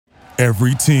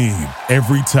Every team,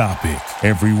 every topic,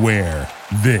 everywhere.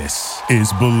 This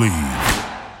is Believe.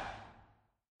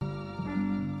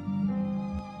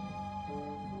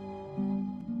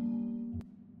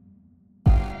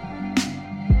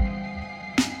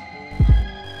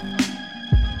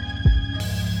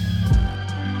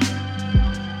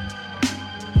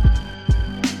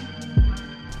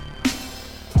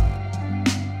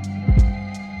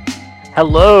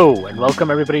 Hello, and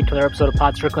welcome everybody to another episode of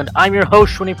Pod Strickland. I'm your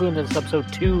host, Shwinny Poon. This is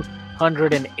episode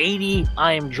 280.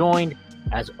 I am joined,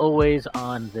 as always,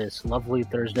 on this lovely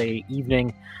Thursday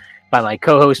evening by my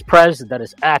co-host, Prez. That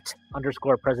is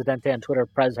 @_Presidente on Twitter.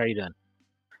 Prez, how are you doing?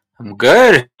 I'm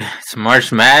good. It's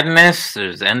March Madness.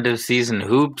 There's end of season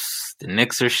hoops. The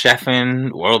Knicks are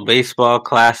chefing. World Baseball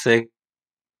Classic.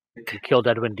 You killed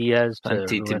Edwin Diaz to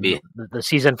be the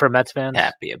season for Mets fans.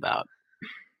 Happy about.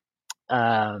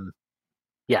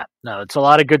 Yeah, no, it's a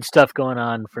lot of good stuff going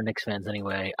on for Knicks fans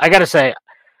anyway. I gotta say,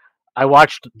 I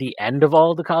watched the end of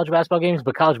all the college basketball games,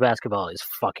 but college basketball is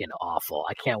fucking awful.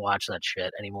 I can't watch that shit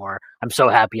anymore. I'm so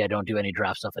happy I don't do any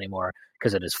draft stuff anymore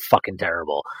because it is fucking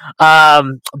terrible.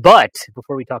 But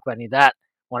before we talk about any of that,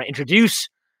 I want to introduce,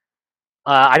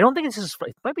 I don't think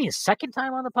it might be his second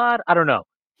time on the pod. I don't know.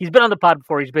 He's been on the pod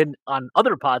before. He's been on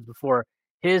other pods before.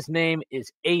 His name is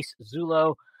Ace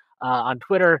Zullo. On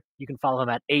Twitter, you can follow him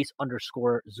at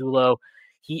Ace_Zullo.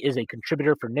 He is a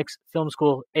contributor for Knicks Film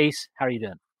School. Ace, how are you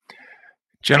doing?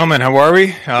 Gentlemen, how are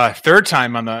we? Third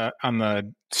time on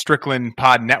the Strickland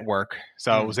Pod Network.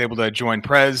 So I was able to join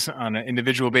Prez on an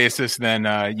individual basis, then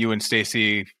you and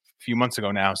Stacy a few months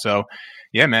ago now. So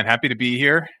yeah, man, happy to be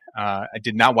here. I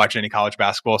did not watch any college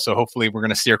basketball, so hopefully we're going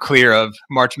to steer clear of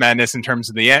March Madness in terms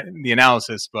of the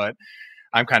analysis, but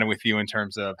I'm kind of with you in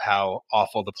terms of how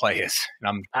awful the play is.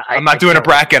 And I'm not doing a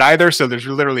bracket either, so there's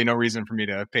literally no reason for me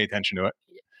to pay attention to it.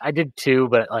 I did too,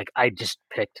 but I just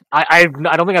picked. I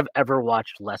don't think I've ever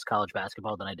watched less college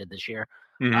basketball than I did this year.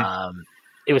 Mm-hmm.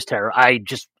 It was terrible. I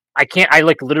can't. I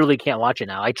literally can't watch it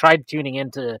now. I tried tuning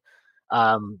into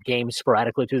games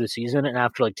sporadically through the season, and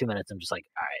after 2 minutes, I'm just like,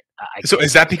 all right. So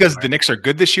is that because the Knicks are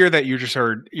good this year that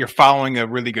you're following a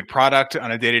really good product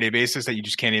on a day-to-day basis that you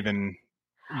just can't even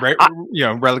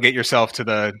relegate yourself to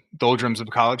the doldrums of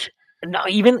college? No,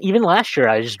 even last year,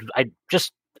 I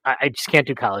just can't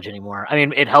do college anymore. I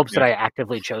mean, it helps that I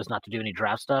actively chose not to do any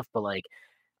draft stuff, but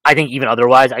I think even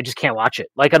otherwise, I just can't watch it.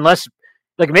 Unless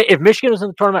if Michigan was in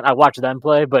the tournament, I watched them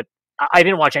play, but I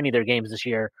didn't watch any of their games this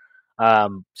year.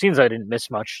 Seems I didn't miss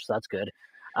much, so that's good.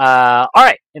 All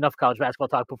right, enough college basketball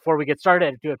talk. Before we get started,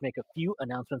 I do have to make a few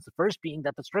announcements. The first being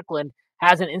that the Strickland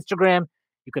has an Instagram.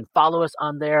 You can follow us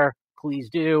on there. Please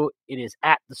do. It is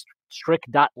at the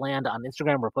strick.land on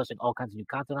Instagram. We're posting all kinds of new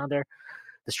content on there.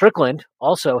 The Strickland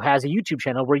also has a YouTube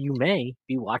channel where you may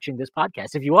be watching this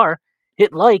podcast. If you are,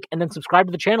 hit like and then subscribe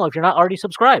to the channel if you're not already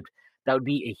subscribed. That would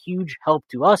be a huge help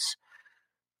to us.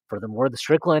 Furthermore, the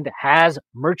Strickland has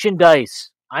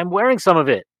merchandise. I'm wearing some of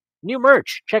it. New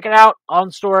merch. Check it out on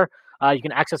the store. You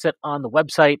can access it on the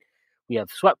website. We have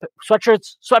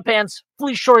sweatshirts, sweatpants,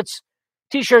 fleece shorts,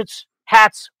 t-shirts,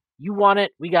 hats. You want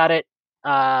it. We got it.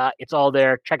 It's all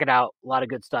there. Check it out. A lot of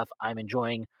good stuff. I'm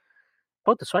enjoying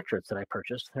both the sweatshirts that I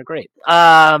purchased. They're great.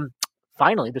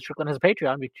 Finally, the Strickland has a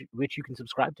Patreon, which you can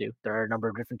subscribe to. There are a number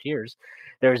of different tiers.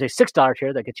 There is a $6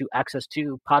 tier that gets you access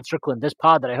to Pod Strickland, this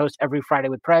pod that I host every Friday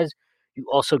with Prez. You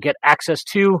also get access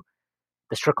to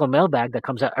the Strickland mailbag that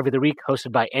comes out every other week,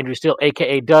 hosted by Andrew Steele,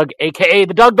 a.k.a. Doug, a.k.a.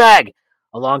 the Doug Bag,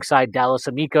 alongside Dallas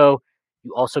Amico.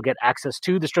 You also get access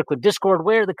to the Strickland Discord,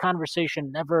 where the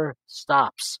conversation never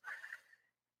stops.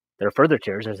 There are further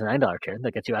tiers. There's a $9 tier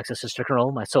that gets you access to Strickland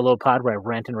Roll, my solo pod where I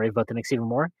rant and rave about the Knicks even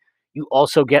more. You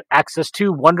also get access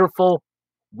to wonderful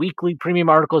weekly premium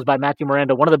articles by Matthew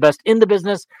Miranda, one of the best in the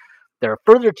business. There are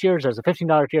further tiers. There's a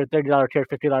 $15 tier, $30 tier,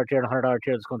 $50 tier, and $100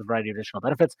 tier. There's going to a variety of additional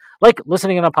benefits, like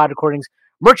listening in on pod recordings,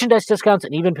 merchandise discounts,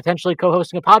 and even potentially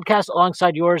co-hosting a podcast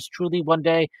alongside yours truly one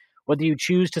day. Whether you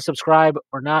choose to subscribe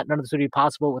or not, none of this would be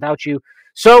possible without you.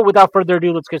 So without further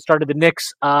ado, let's get started. The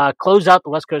Knicks close out the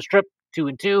West Coast trip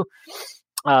 2-2.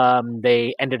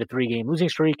 They ended a 3-game losing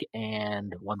streak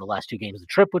and won the last 2 games of the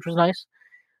trip, which was nice.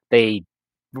 They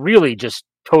really just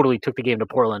totally took the game to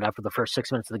Portland after the first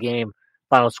 6 minutes of the game.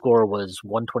 Final score was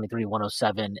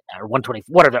 123-107 or 120,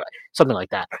 whatever, something like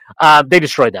that. They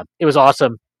destroyed them. It was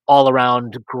awesome. All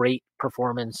around great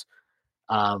performance.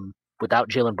 Without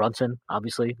Jalen Brunson,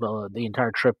 obviously, the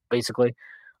entire trip, basically.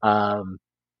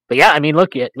 But yeah, I mean,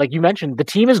 look, like you mentioned, the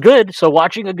team is good. So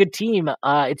watching a good team,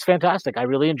 it's fantastic. I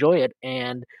really enjoy it.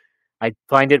 And I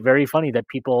find it very funny that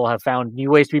people have found new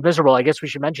ways to be miserable. I guess we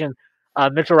should mention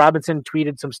Mitchell Robinson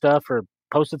tweeted some stuff or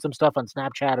posted some stuff on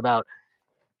Snapchat about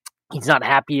He's not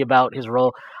happy about his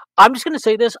role. I'm just going to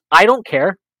say this. I don't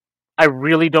care. I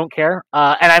really don't care.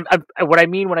 And what I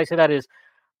mean when I say that is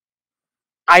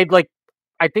I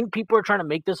think people are trying to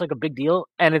make this like a big deal.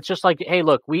 And it's just like, hey,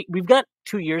 look, we've got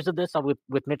 2 years of this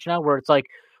with Mitch now where it's like,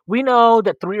 we know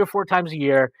that 3 or 4 times a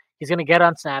year, he's going to get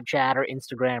on Snapchat or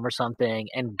Instagram or something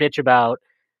and bitch about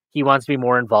he wants to be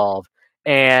more involved.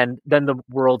 And then the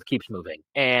world keeps moving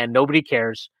and nobody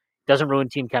cares. Doesn't ruin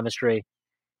team chemistry.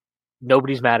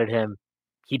 Nobody's mad at him.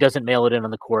 He doesn't mail it in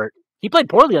on the court. He played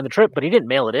poorly on the trip, but he didn't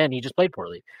mail it in. He just played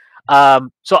poorly.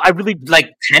 So I really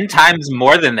 10 times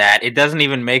more than that. It doesn't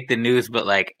even make the news, but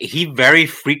like he very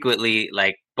frequently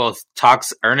like both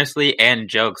talks earnestly and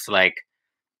jokes like,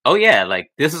 oh yeah, like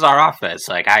this is our offense.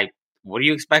 Like what do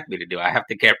you expect me to do? I have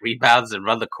to get rebounds and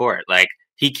run the court. Like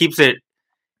he keeps it.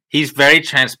 He's very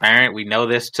transparent. We know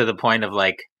this to the point of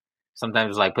like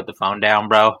sometimes like put the phone down,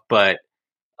 bro. But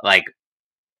like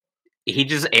he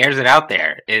just airs it out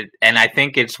there. And I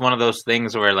think it's one of those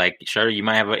things where like sure you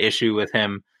might have an issue with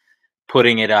him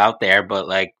putting it out there, but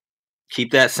like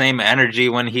keep that same energy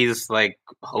when he's like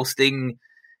hosting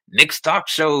Knicks talk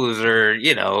shows or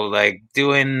like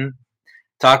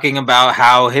talking about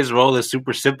how his role is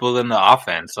super simple in the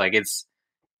offense. Like it's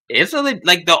really,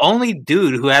 like the only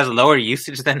dude who has lower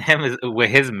usage than him is, with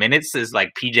his minutes is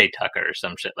like PJ Tucker or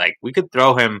some shit. Like we could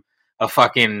throw him a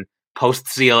fucking post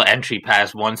seal entry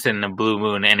pass once in a blue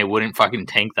moon and it wouldn't fucking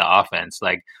tank the offense.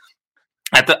 Like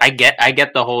I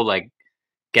get the whole like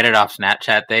get it off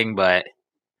Snapchat thing, but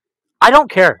I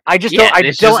don't care. I just don't. I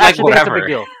don't actually think it's a big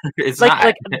deal. It's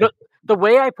like the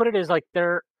way I put it is like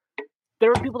there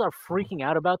are people that are freaking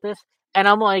out about this, and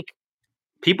I'm like,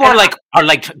 people are like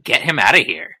get him out of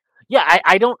here. Yeah,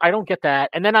 I don't get that.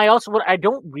 And then I also what I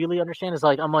don't really understand is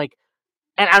like I'm like,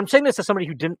 and I'm saying this as somebody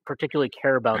who didn't particularly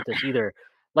care about this either.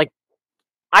 Like,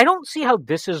 I don't see how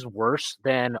this is worse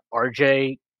than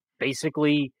RJ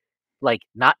basically like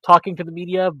not talking to the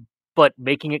media, but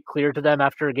making it clear to them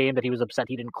after a game that he was upset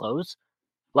he didn't close.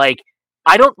 Like,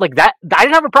 I don't like that. I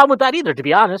didn't have a problem with that either, to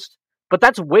be honest. But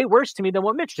that's way worse to me than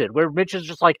what Mitch did, where Mitch is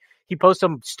just like, he posts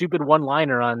some stupid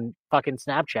one-liner on fucking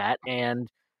Snapchat, and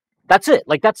that's it.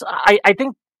 Like, I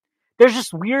think there's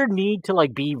just weird need to,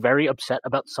 like, be very upset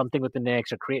about something with the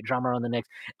Knicks or create drama around the Knicks.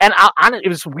 And it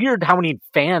was weird how many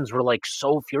fans were, like,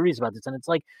 so furious about this. And it's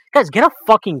like, guys, get a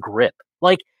fucking grip.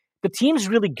 Like, the team's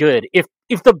really good. If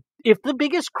the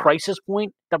biggest crisis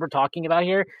point that we're talking about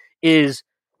here is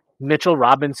Mitchell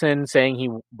Robinson saying he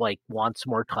like wants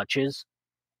more touches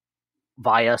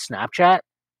via Snapchat,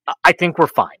 I think we're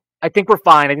fine. I think the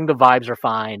vibes are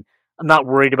fine. I'm not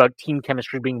worried about team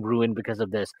chemistry being ruined because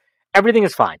of this. Everything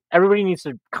is fine. Everybody needs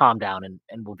to calm down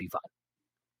and we'll be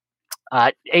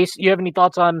fine. Ace, you have any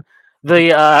thoughts on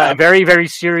the very, very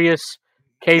serious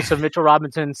case of Mitchell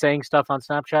Robinson saying stuff on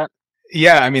Snapchat?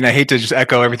 Yeah, I mean, I hate to just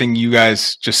echo everything you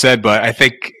guys just said, but I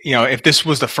think, if this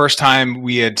was the first time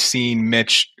we had seen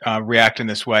Mitch react in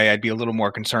this way, I'd be a little more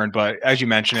concerned. But as you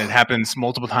mentioned, it happens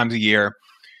multiple times a year.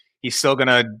 He's still going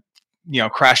to,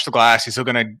 crash the glass. He's still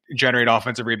going to generate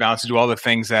offensive rebounds to do all the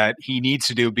things that he needs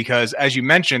to do. Because as you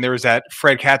mentioned, there was that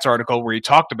Fred Katz article where he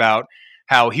talked about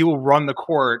how he will run the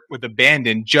court with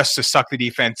abandon just to suck the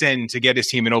defense in to get his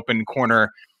team an open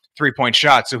corner 3-point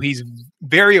shot. So he's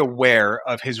very aware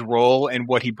of his role and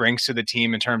what he brings to the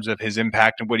team in terms of his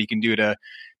impact and what he can do to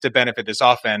benefit this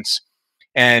offense.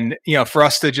 And, for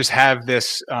us to just have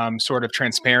this sort of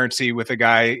transparency with a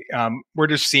guy, we're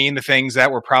just seeing the things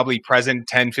that were probably present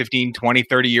 10, 15, 20,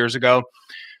 30 years ago.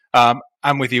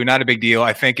 I'm with you. Not a big deal.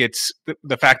 I think it's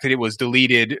the fact that it was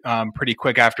deleted pretty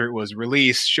quick after it was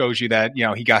released shows you that,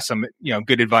 he got some,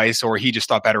 good advice or he just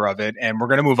thought better of it. And we're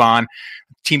going to move on.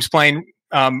 Team's playing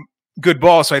good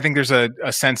ball. So I think there's a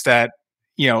sense that,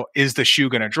 is the shoe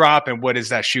going to drop and what is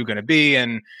that shoe going to be?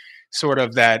 And sort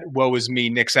of that woe is me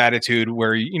Knicks attitude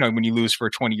where, when you lose for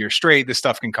 20 years straight, this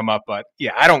stuff can come up. But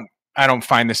yeah, I don't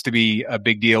find this to be a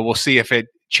big deal. We'll see if it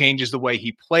changes the way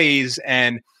he plays.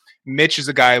 And Mitch is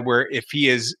a guy where if he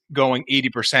is going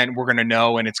 80%, we're going to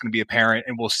know and it's going to be apparent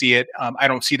and we'll see it. I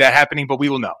don't see that happening, but we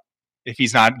will know if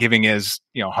he's not giving his,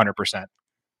 100%.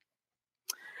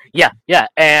 Yeah.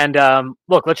 And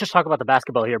look, let's just talk about the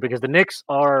basketball here because the Knicks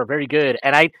are very good.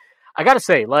 And I got to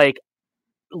say, like,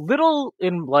 little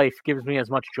in life gives me as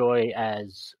much joy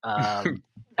as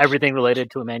everything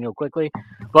related to Emmanuel Quickley.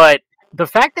 But the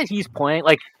fact that he's playing,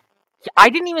 like, I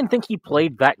didn't even think he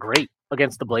played that great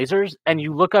against the Blazers. And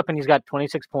you look up and he's got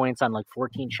 26 points on like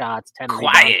 14 shots, 10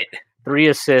 rebounds, 3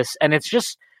 assists. And it's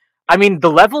just, I mean,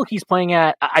 the level he's playing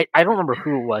at, I don't remember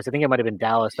who it was. I think it might have been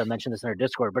Dallas that mentioned this in our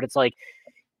Discord. But it's like,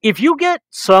 if you get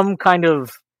some kind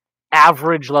of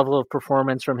average level of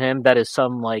performance from him that is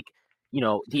some like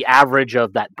the average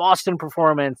of that Boston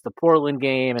performance, the Portland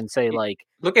game, and say like,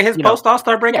 look at his post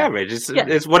All-Star break average.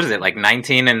 It's what is it, like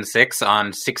 19-6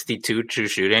 on 62 true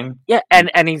shooting? Yeah,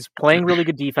 and he's playing really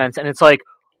good defense, and it's like,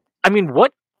 I mean,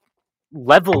 what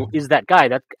level is that guy?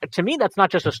 That, to me, that's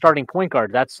not just a starting point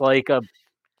guard. That's like a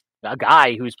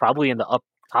guy who's probably in the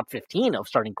top 15 of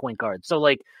starting point guards. So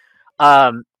like,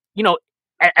 and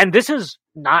this is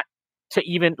not to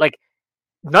even like,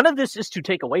 none of this is to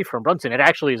take away from Brunson. It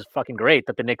actually is fucking great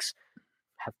that the Knicks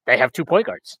have 2 point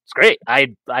guards. It's great. I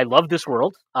love this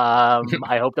world.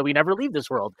 I hope that we never leave this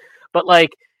world. But like,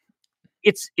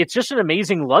 it's just an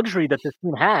amazing luxury that this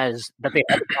team has that they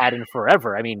haven't had in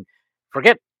forever. I mean,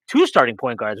 forget 2 starting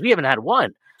point guards. We haven't had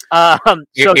 1.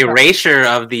 Erasure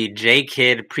of the J.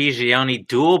 Kidd Prigioni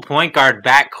dual point guard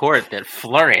backcourt that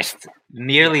flourished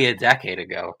nearly a decade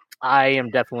ago. I am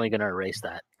definitely going to erase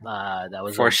that. That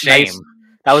was for shame.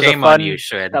 That was shame a fun. On you,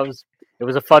 should. It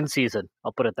was a fun season.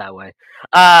 I'll put it that way.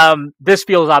 This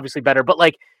feels obviously better, but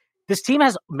like, this team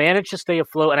has managed to stay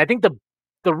afloat, and I think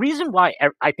the reason why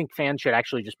I think fans should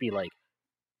actually just be like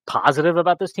positive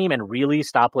about this team and really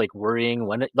stop like worrying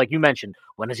when, like you mentioned,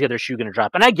 when is the other shoe going to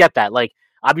drop? And I get that. Like,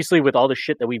 obviously, with all the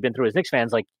shit that we've been through as Knicks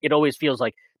fans, like, it always feels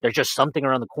like there's just something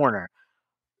around the corner.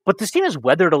 But this team has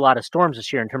weathered a lot of storms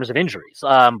this year in terms of injuries.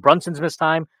 Brunson's missed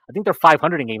time. I think they're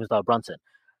 500 in games without Brunson.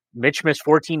 Mitch missed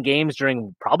 14 games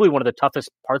during probably one of the toughest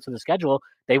parts of the schedule.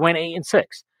 They went 8-6.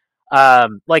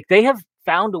 Like, they have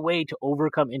found a way to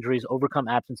overcome injuries, overcome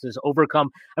absences, I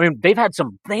mean, they had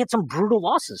some brutal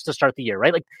losses to start the year,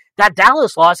 right? Like, that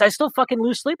Dallas loss, I still fucking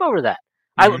lose sleep over that.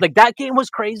 Mm-hmm. Like, that game was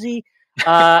crazy.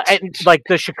 And like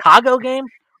the Chicago game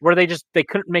where they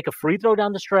couldn't make a free throw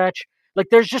down the stretch. Like,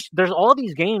 there's all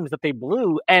these games that they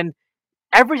blew, and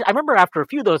I remember after a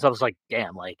few of those, I was like,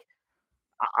 damn, like,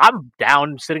 I'm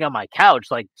down sitting on my couch,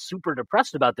 like, super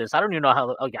depressed about this. I don't even know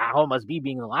how it must be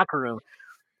being in the locker room.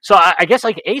 So I guess,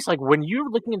 like, Ace, like, when you're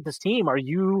looking at this team,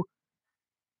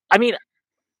 I mean,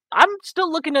 I'm still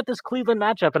looking at this Cleveland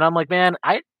matchup, and I'm like, man,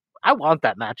 I want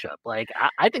that matchup. Like,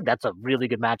 I think that's a really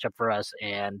good matchup for us,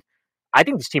 and I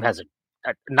think this team has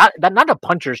not a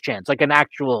puncher's chance, like an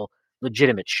actual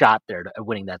legitimate shot there to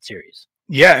winning that series.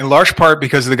 Yeah, in large part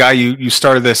because of the guy you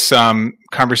started this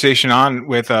conversation on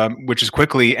with, which is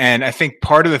Quickly. And I think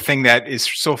part of the thing that is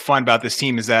so fun about this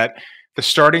team is that they're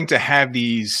starting to have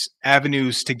these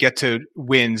avenues to get to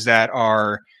wins that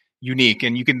are unique.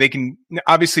 And they can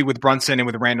obviously, with Brunson and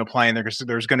with Randall playing,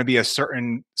 there's going to be a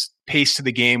certain pace to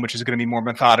the game, which is going to be more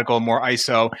methodical, more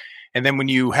ISO. And then when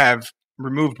you have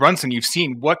removed Brunson, you've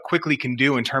seen what Quickly can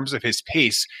do in terms of his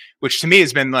pace, which to me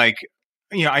has been like,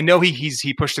 I know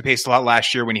he pushed the pace a lot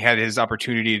last year when he had his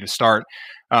opportunity to start.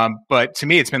 But to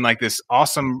me, it's been like this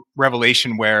awesome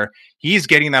revelation where he's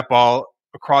getting that ball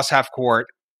across half court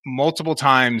multiple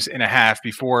times in a half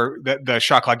before the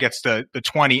shot clock gets to the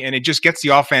 20. And it just gets the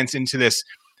offense into this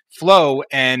flow.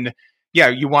 And yeah,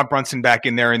 you want Brunson back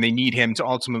in there and they need him to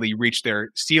ultimately reach their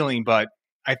ceiling. But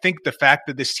I think the fact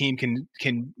that this team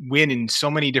can win in so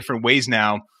many different ways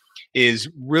now is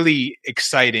really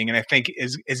exciting. And I think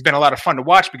it's been a lot of fun to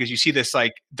watch because you see this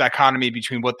like dichotomy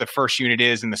between what the first unit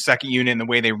is and the second unit and the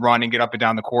way they run and get up and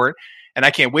down the court. And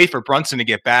I can't wait for Brunson to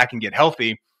get back and get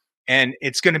healthy. And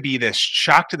it's going to be this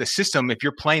shock to the system if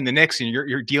you're playing the Knicks and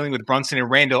you're dealing with Brunson and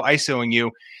Randall ISOing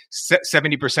you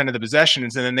 70% of the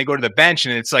possessions, and then they go to the bench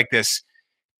and it's like this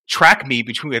track meet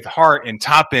with Hart and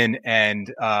Toppin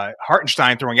and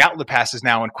Hartenstein throwing outlet passes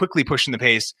now and Quickly pushing the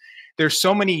pace. There's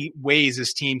so many ways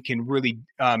this team can really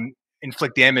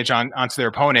inflict damage onto their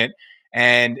opponent.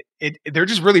 And they're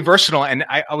just really versatile. And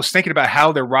I was thinking about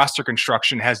how their roster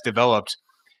construction has developed.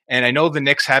 And I know the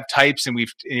Knicks have types, and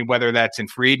whether that's in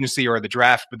free agency or the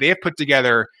draft, but they have put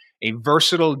together a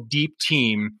versatile, deep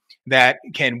team that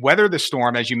can weather the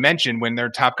storm, as you mentioned, when their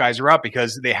top guys are up,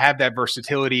 because they have that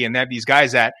versatility and they have these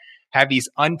guys that have these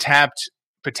untapped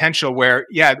potential where,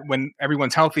 yeah, when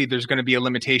everyone's healthy, there's going to be a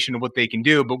limitation of what they can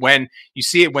do. But when you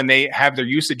see it, when they have their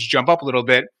usage jump up a little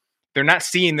bit, they're not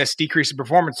seeing this decrease in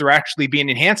performance. They're actually being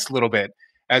enhanced a little bit,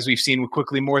 as we've seen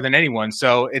Quickly more than anyone.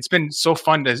 So it's been so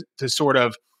fun to sort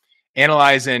of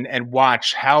analyze and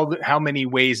watch how many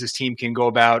ways this team can go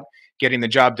about getting the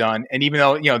job done. And even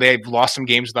though, they've lost some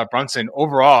games without Brunson,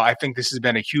 overall, I think this has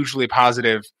been a hugely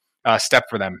positive step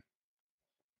for them.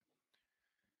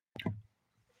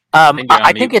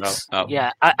 I think it's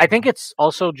I think it's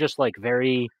also just like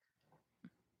very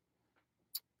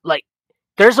like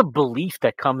there's a belief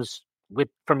that comes with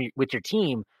your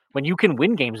team when you can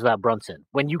win games without Brunson,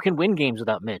 when you can win games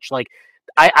without Mitch. Like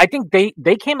I think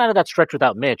they came out of that stretch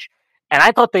without Mitch, and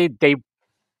I thought they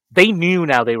knew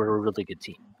now they were a really good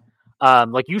team.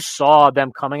 Like you saw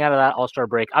them coming out of that All-Star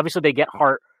break. Obviously, they get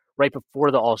Hart right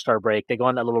before the All-Star break. They go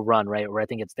on that little run, right, where I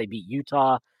think they beat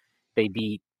Utah. They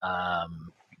beat,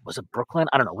 was it Brooklyn?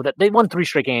 I don't know. They won 3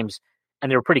 straight games,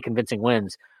 and they were pretty convincing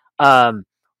wins. But,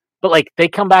 like, they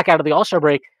come back out of the All-Star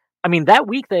break. I mean, that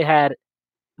week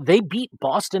they beat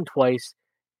Boston twice,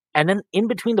 and then in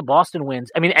between the Boston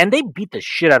wins, I mean, and they beat the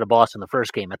shit out of Boston the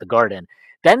first game at the Garden.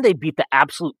 Then they beat the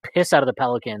absolute piss out of the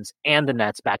Pelicans and the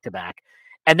Nets back-to-back.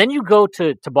 And then you go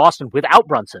to Boston without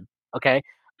Brunson, okay?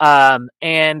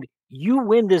 And you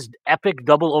win this epic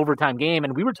double overtime game.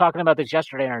 And we were talking about this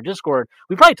yesterday in our Discord.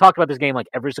 We probably talked about this game like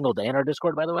every single day in our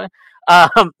Discord, by the way.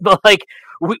 But like,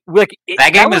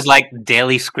 that game is like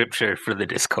daily scripture for the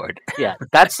Discord. Yeah,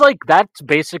 that's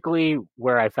basically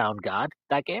where I found God.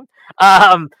 That game.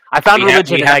 I found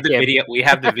religion in that game. We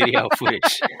have the video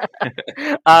footage.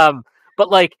 But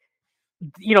like,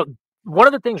 you know, one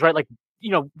of the things, right? Like,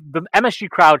 you know, the MSG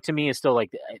crowd to me is still like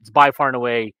it's by far and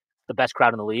away the best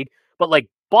crowd in the league. But like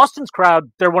Boston's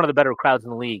crowd, they're one of the better crowds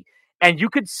in the league. And you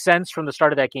could sense from the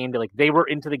start of that game that like they were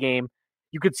into the game.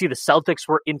 You could see the Celtics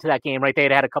were into that game, right? They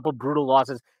had a couple brutal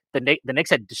losses. The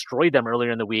Knicks had destroyed them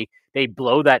earlier in the week. They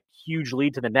blow that huge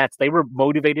lead to the Nets. They were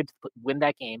motivated to win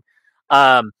that game.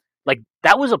 Like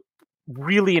that was a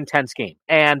really intense game.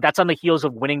 And that's on the heels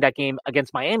of winning that game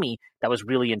against Miami. That was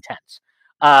really intense.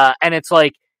 And it's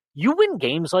like, you win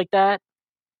games like that,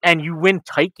 and you win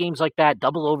tight games like that,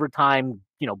 double overtime,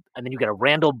 you know, and then you get a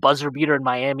Randall buzzer beater in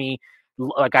Miami.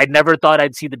 Like I never thought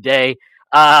I'd see the day.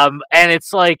 And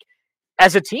it's like,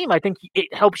 as a team, I think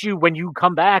it helps you when you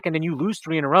come back and then you lose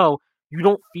 3 in a row. You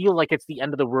don't feel like it's the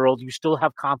end of the world. You still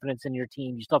have confidence in your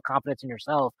team. You still have confidence in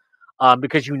yourself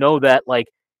because you know that like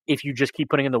if you just keep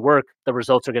putting in the work, the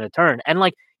results are going to turn. And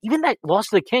like even that loss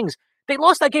to the Kings, they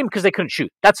lost that game because they couldn't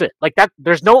shoot. That's it. Like that.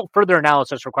 There's no further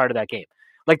analysis required of that game.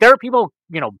 Like there are people,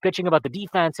 you know, bitching about the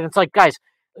defense, and it's like, guys,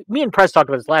 me and Prez talked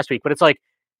about this last week, but it's like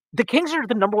the Kings are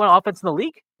the number 1 offense in the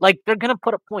league. Like they're going to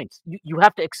put up points. You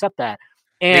have to accept that.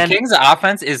 And the Kings'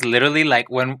 offense is literally like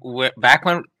back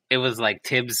when it was like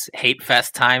Tibbs hate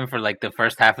fest time for like the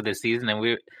first half of the season, and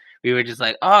we were just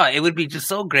like, oh, it would be just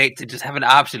so great to just have an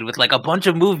option with like a bunch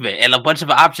of movement and a bunch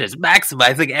of options,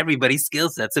 maximizing everybody's skill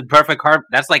sets in perfect heart.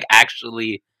 That's like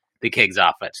actually the Kings'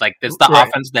 offense. Like it's the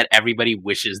offense that everybody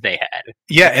wishes they had.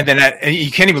 Yeah, and then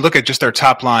you can't even look at just their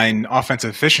top line offensive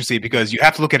efficiency because you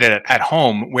have to look at it at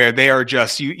home where they are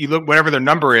just you look whatever their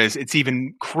number is. It's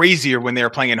even crazier when they are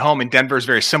playing at home. And Denver is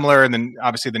very similar, and then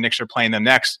obviously the Knicks are playing them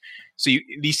next. So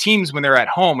these teams when they're at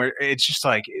home, it's just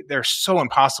like they're so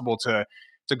impossible to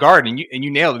guard. And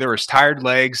you nailed it. There was tired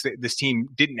legs. This team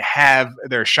didn't have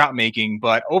their shot making,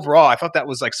 but overall, I thought that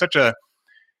was like such a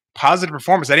positive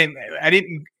performance. I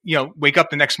didn't, you know, wake up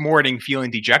the next morning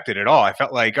feeling dejected at all. I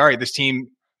felt like, all right, this team,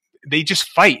 they just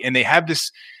fight and they have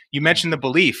this, you mentioned the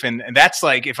belief. And that's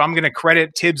like, if I'm going to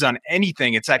credit Tibbs on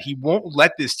anything, it's that he won't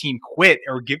let this team quit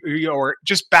or or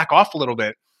just back off a little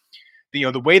bit. You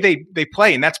know, the way they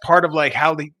play. And that's part of like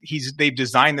how they've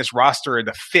designed this roster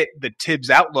to fit the Tibbs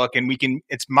outlook. And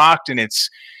it's mocked and it's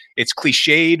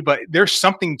cliched, but there's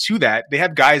something to that. They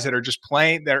have guys that are just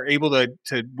playing, that are able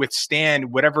to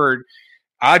withstand whatever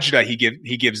agita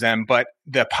he gives them. But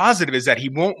the positive is that he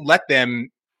won't let them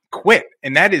quit.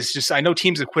 And that is just, I know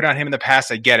teams have quit on him in the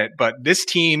past. I get it. But this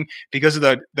team, because of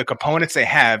the components they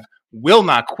have, will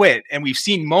not quit. And we've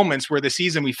seen moments where this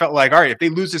season we felt like, all right, if they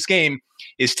lose this game,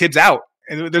 is Tibbs out?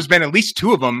 And there's been at least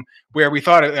 2 of them where we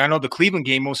thought, I know the Cleveland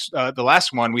game was the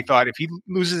last one, we thought if he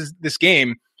loses this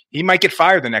game, he might get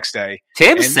fired the next day.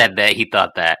 Tibbs said that he thought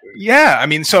that. Yeah. I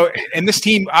mean, so, and this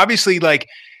team, obviously, like,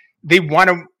 they want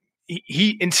to,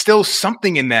 he instills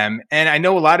something in them. And I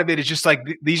know a lot of it is just like,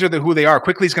 these are who they are.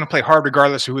 Quickly he's going to play hard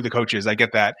regardless of who the coach is. I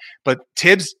get that. But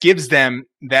Tibbs gives them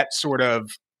that sort of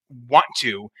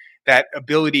that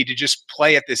ability to just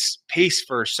play at this pace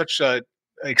for such a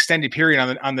extended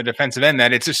period on the defensive end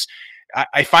that it's just,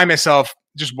 I find myself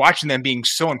just watching them being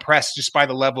so impressed just by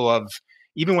the level of,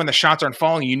 even when the shots aren't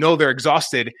falling, you know, they're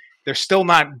exhausted. They're still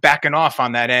not backing off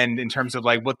on that end in terms of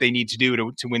like what they need to do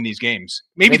to win these games.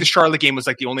 Maybe the Charlotte game was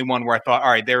like the only one where I thought,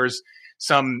 all right, there's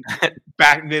some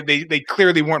back. They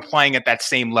clearly weren't playing at that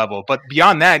same level. But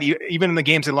beyond that, even in the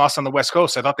games they lost on the West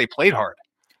Coast, I thought they played hard.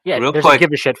 Yeah, there's a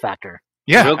give a shit factor.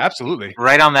 Yeah, absolutely.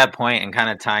 Right on that point, and kind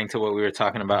of tying to what we were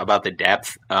talking about the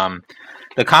depth,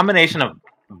 the combination of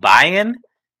buy-in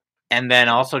and then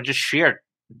also just sheer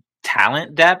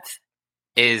talent depth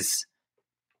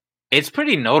it's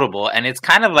pretty notable, and it's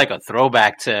kind of like a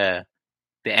throwback to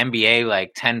the NBA like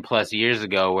 10 plus years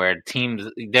ago where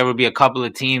there would be a couple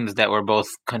of teams that were both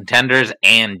contenders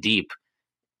and deep,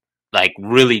 like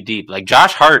really deep. Like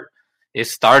Josh Hart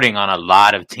is starting on a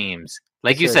lot of teams.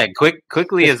 Like you said,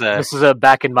 quickly is a. This is a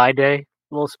back in my day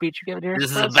little speech you gave here.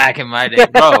 This is a back in my day,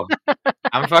 bro.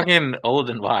 I'm fucking old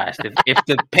and washed. If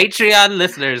the Patreon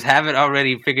listeners haven't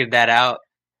already figured that out,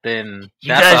 then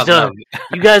you guys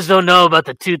don't know about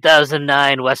the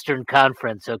 2009 Western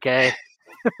Conference, okay?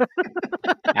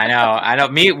 I know.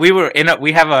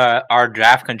 We have our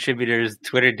draft contributors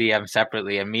Twitter DM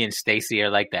separately, and me and Stacy are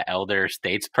like the elder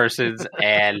statespersons.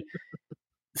 And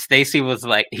Stacy was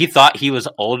like, he thought he was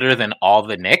older than all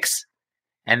the Knicks,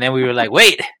 and then we were like,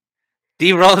 wait,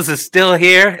 D Rose is still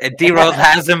here, and D Rose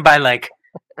has him by like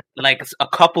a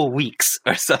couple weeks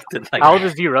or something like. How old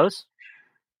is D Rose?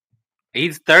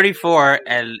 He's 34,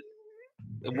 and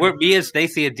we're me and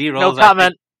Stacy and D Rose.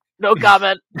 No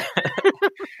comment.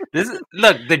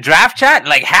 Look, the draft chat,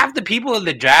 like half the people in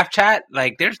the draft chat,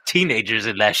 like there's teenagers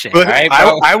in that shit. But right,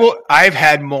 I've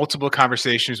had multiple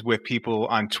conversations with people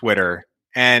on Twitter,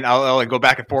 and I'll like go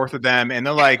back and forth with them, and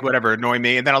they're like, whatever, annoy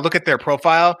me, and then I'll look at their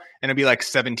profile, and it'll be like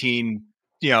 17,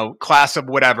 class of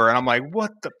whatever, and I'm like,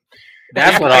 what the.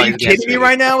 Are you kidding me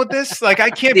right now with this? Like, I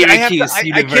can't be. I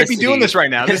can't be doing this right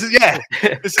now. This is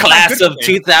This class is of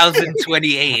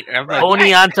 2028. I'm like,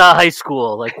 Oneonta High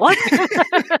School. Like what?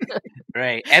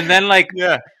 Right, and then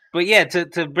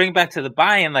to bring back to the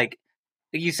buy-in, like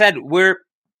you said, we're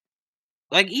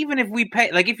like even if we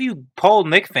pay, like if you poll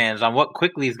Knicks fans on what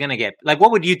quickly is going to get, like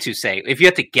what would you two say if you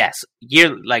had to guess?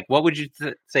 What would you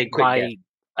say?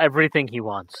 Everything he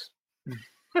wants.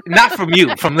 Not from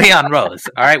you, from Leon Rose.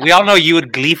 All right, we all know you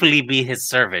would gleefully be his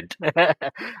servant.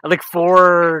 Like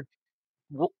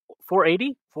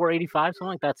 480, 485, something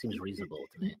like that seems reasonable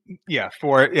to me. Yeah,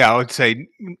 I would say.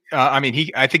 I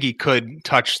think he could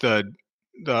touch the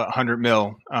 100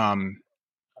 mil, but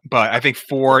I think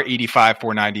 485,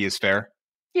 490 is fair.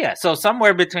 Yeah, so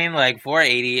somewhere between like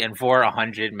 480 and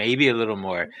 400, maybe a little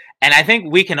more. And I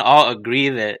think we can all agree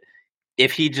that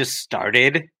if he just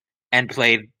started and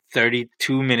played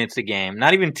 32 minutes a game,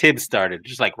 not even Tibbs started,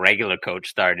 just like regular coach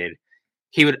started,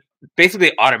 he would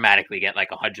basically automatically get like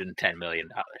 $110 million.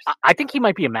 I think he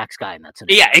might be a max guy in that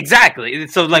scenario. Yeah, exactly.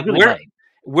 So like really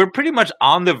we're pretty much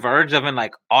on the verge of an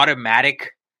like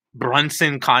automatic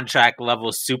Brunson contract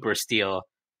level super steal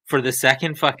for the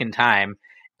second fucking time.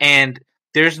 And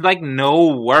there's like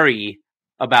no worry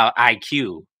about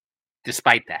IQ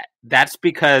despite that. That's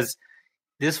because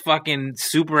this fucking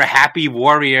super happy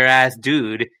warrior ass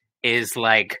dude is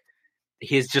like,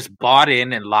 he's just bought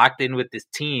in and locked in with this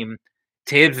team.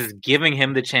 Tibbs is giving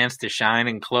him the chance to shine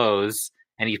and close,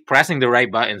 and he's pressing the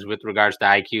right buttons with regards to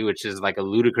IQ, which is like a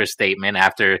ludicrous statement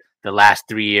after the last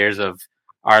 3 years of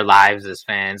our lives as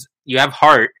fans. You have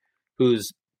Hart,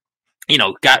 who's,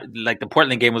 got like the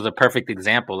Portland game was a perfect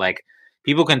example. Like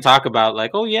people can talk about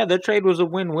like, oh yeah, the trade was a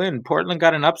win-win. Portland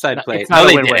got an upside play. No,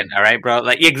 they didn't. All right, bro.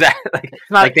 Like exactly.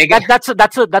 That's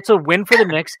a win for the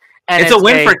Knicks. And it's a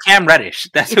win for Cam Reddish.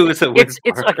 That's who it's a win for.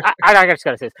 It's like I just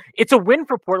gotta say this. It's a win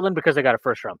for Portland because they got a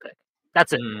first round pick.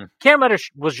 That's it. Cam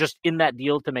Reddish was just in that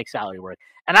deal to make salary work.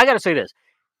 And I gotta say this.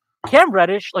 Cam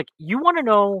Reddish, like you want to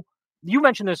know, you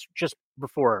mentioned this just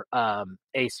before,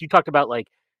 Ace. You talked about like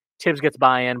Tibbs gets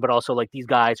buy-in, but also like these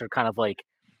guys are kind of like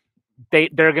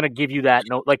they're gonna give you that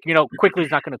quickly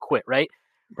is not gonna quit, right?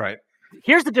 Right.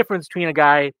 Here's the difference between a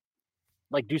guy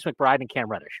like Deuce McBride and Cam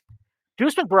Reddish.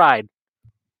 Deuce McBride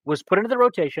was put into the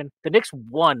rotation. The Knicks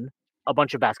won a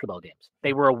bunch of basketball games.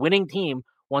 They were a winning team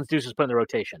once Deuce was put in the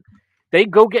rotation. They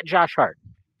go get Josh Hart.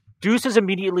 Deuce is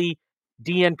immediately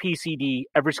DNP CD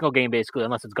every single game, basically,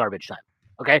 unless it's garbage time.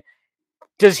 Okay?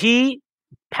 Does he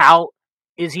pout?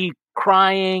 Is he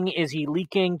crying? Is he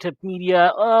leaking to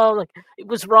media? Oh, like it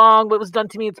was wrong. What was done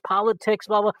to me? It's politics,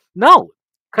 blah, blah. No.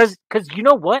 Because you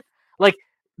know what? Like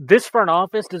this front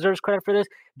office deserves credit for this.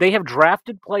 They have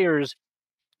drafted players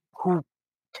who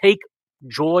take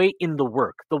joy in the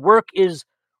work. The work is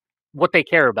what they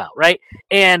care about, right?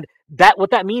 And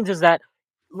what that means is that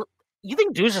you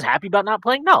think Deuce is happy about not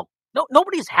playing? No,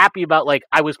 nobody's happy about like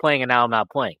I was playing and now I'm not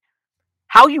playing.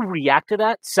 How you react to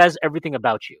that says everything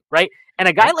about you, right? And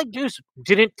a guy like Deuce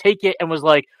didn't take it and was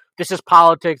like, this is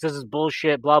politics, this is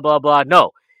bullshit, blah, blah, blah.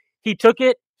 No, he took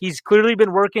it. He's clearly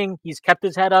been working. He's kept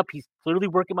his head up. He's clearly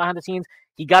working behind the scenes.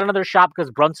 He got another shot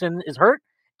because Brunson is hurt.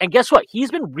 And guess what?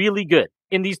 He's been really good.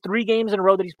 In these 3 games in a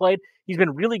row that he's played, he's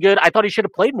been really good. I thought he should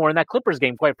have played more in that Clippers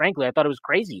game, quite frankly. I thought it was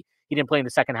crazy he didn't play in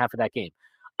the second half of that game.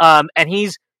 And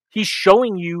he's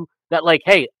showing you that, like,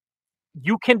 hey,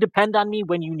 you can depend on me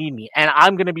when you need me, and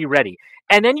I'm going to be ready.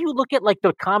 And then you look at, like,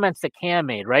 the comments that Cam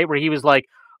made, right, where he was like,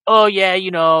 oh, yeah,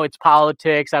 it's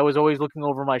politics. I was always looking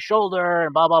over my shoulder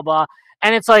and blah, blah, blah.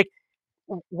 And it's like,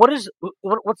 what's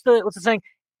the saying?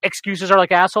 excuses are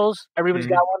like assholes. Everybody's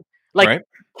got one. Like Right.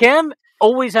 Cam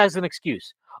always has an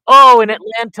excuse. Oh, in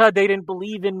Atlanta they didn't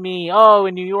believe in me. Oh,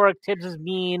 in New York Tibbs is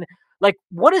mean. Like,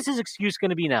 what is his excuse going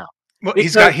to be now? Well,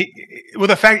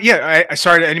 the fact, I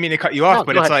sorry, I didn't mean to cut you off,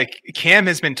 but it's ahead. like Cam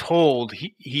has been told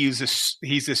he's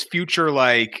this future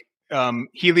like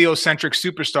heliocentric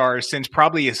superstar since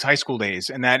probably his high school days,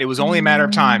 and that it was only a matter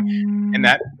of time, and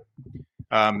that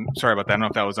sorry about that. I don't know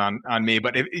if that was on me,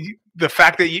 but the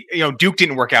fact that Duke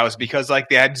didn't work out is because like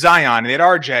they had Zion and they had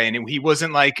RJ, and he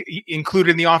wasn't like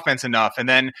included in the offense enough. And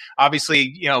then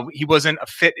obviously he wasn't a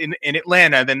fit in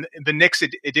Atlanta. Then the Knicks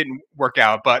it didn't work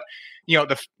out. But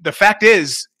the fact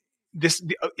is this: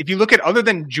 if you look at other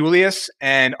than Julius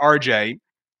and RJ.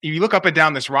 If you look up and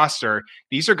down this roster,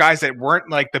 these are guys that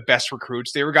weren't like the best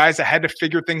recruits. They were guys that had to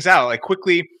figure things out like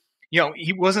quickly.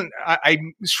 He wasn't.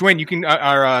 Schwinn, you can,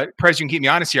 Prez, you can keep me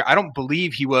honest here. I don't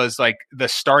believe he was like the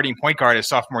starting point guard his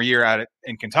sophomore year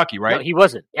in Kentucky, right? No, he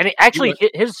wasn't. And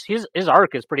his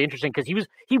arc is pretty interesting because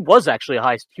he was actually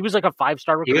he was like a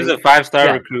 5-star recruit. He was a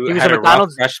 5-star recruit. He was had a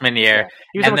McDonald's freshman year. Yeah.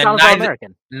 He was a McDonald's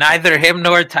All-American. Neither him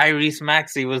nor Tyrese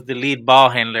Maxey was the lead ball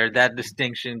handler. That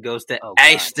distinction goes to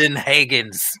Ashton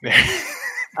Higgins.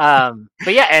 But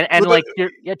yeah, and like to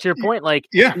your point, like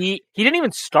he didn't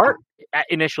even start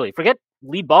initially. Forget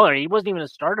lead baller; he wasn't even a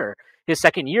starter his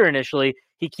second year initially.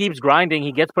 He keeps grinding.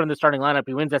 He gets put in the starting lineup.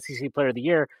 He wins SEC Player of the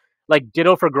Year. Like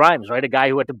ditto for Grimes, right? A guy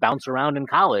who had to bounce around in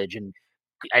college and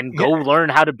go learn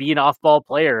how to be an off-ball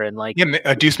player and like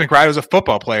Deuce McBride was a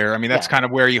football player. I mean, that's kind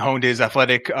of where he honed his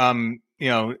athletic,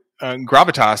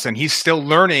 gravitas, and he's still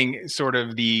learning sort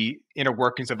of the inner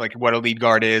workings of like what a lead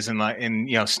guard is and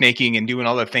snaking and doing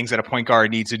all the things that a point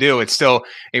guard needs to do. It's still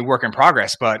a work in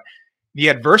progress, but the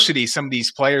adversity some of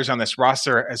these players on this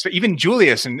roster, even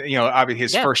Julius, and obviously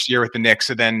his first year with the Knicks,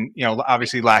 and then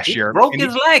obviously last year broke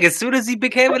his leg as soon as he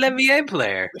became an NBA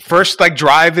player. First like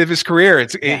drive of his career,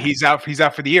 he's out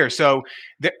for the year. So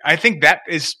I think that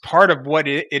is part of what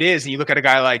it is. And you look at a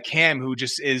guy like Cam, who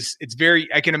just is. It's very.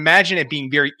 I can imagine it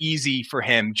being very easy for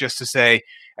him just to say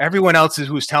everyone else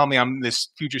who's telling me I'm this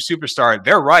future superstar,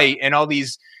 they're right, and all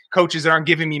these coaches that aren't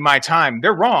giving me my time,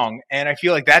 they're wrong. And I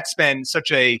feel like that's been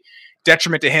such a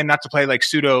detriment to him, not to play like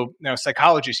pseudo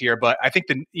psychologist here, but I think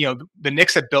the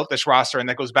Knicks have built this roster, and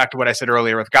that goes back to what I said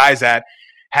earlier with guys that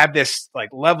have this like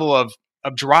level of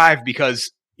drive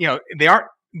because they aren't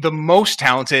the most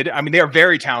talented. I mean, they are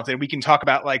very talented. We can talk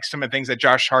about like some of the things that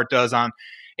Josh Hart does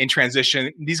in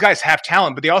transition. These guys have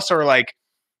talent, but they also are like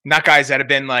not guys that have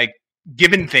been like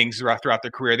given things throughout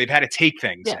their career. They've had to take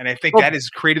things, and I think that has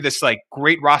created this like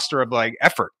great roster of like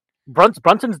effort.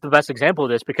 Brunson's the best example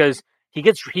of this because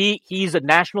he's a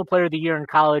National Player of the Year in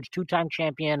college, 2-time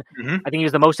champion. Mm-hmm. I think he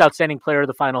was the most outstanding player of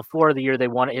the Final Four of the year. They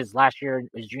won it his last year,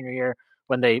 his junior year,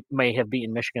 when they may have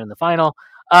beaten Michigan in the final.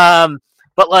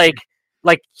 But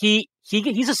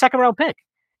he's a second-round pick,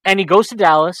 and he goes to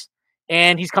Dallas,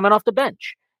 and he's coming off the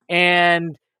bench,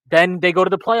 and then they go to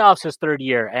the playoffs his third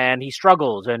year, and he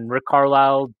struggles, and Rick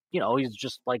Carlisle, he's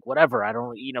just like whatever. I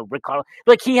don't, Rick Carlisle,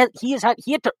 like he had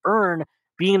to earn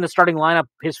being in the starting lineup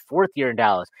his fourth year in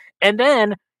Dallas. And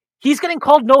then he's getting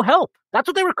called no help. That's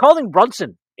what they were calling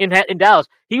Brunson in Dallas.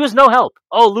 He was no help.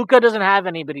 Oh, Luka doesn't have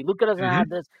anybody. Luka doesn't have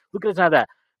this. Luka doesn't have that.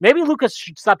 Maybe Luka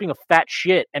should stop being a fat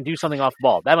shit and do something off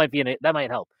ball. That might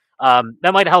help.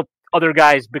 That might help other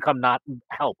guys become not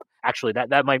help. Actually,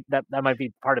 that might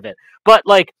be part of it. But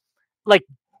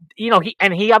he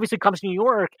obviously comes to New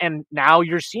York, and now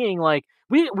you're seeing like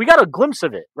we got a glimpse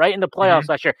of it right in the playoffs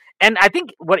last year, and I think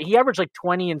he averaged like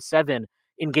 20 and 7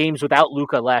 in games without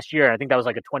Luka last year. I think that was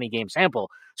like a 20 game sample.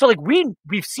 So like we've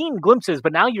seen glimpses,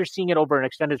 but now you're seeing it over an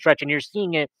extended stretch, and you're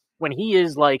seeing it when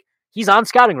he's on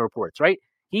scouting reports, right?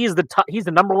 He's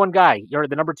the number one guy, or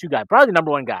the number two guy, probably the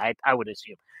number one guy, I would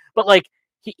assume. But like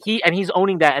he's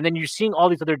owning that, and then you're seeing all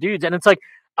these other dudes, and it's like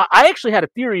I actually had a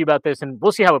theory about this, and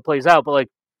we'll see how it plays out. But like,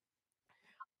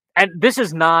 and this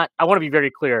is not. I want to be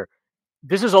very clear.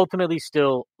 This is ultimately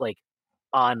still like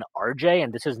on RJ,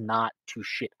 and this is not to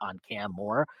shit on Cam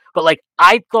Moore. But like,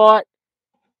 I thought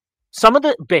some of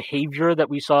the behavior that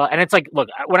we saw, and it's like, look,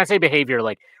 when I say behavior,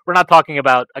 like we're not talking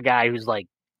about a guy who's like,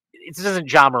 this isn't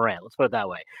John Moran. Let's put it that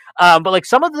way. But like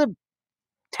some of the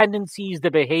tendencies,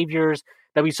 the behaviors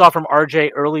that we saw from RJ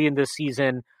early in this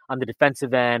season on the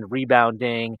defensive end,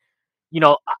 rebounding,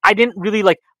 I didn't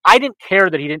care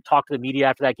that he didn't talk to the media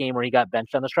after that game where he got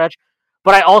benched on the stretch.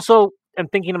 But I also am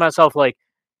thinking to myself, like,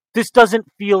 this doesn't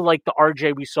feel like the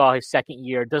RJ we saw his second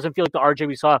year. It doesn't feel like the RJ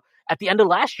we saw at the end of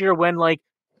last year when, like,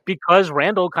 because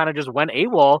Randall kind of just went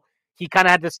AWOL, he kind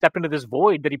of had to step into this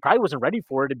void that he probably wasn't ready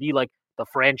for to be, like, the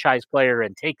franchise player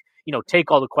and take,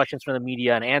 take all the questions from the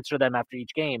media and answer them after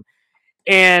each game.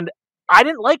 And I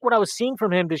didn't like what I was seeing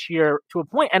from him this year to a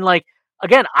point. And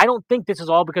again, I don't think this is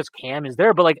all because Cam is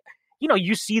there, but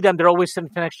you see them, they're always sitting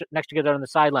next together on the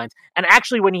sidelines. And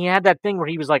actually, when he had that thing where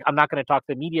he was like, I'm not going to talk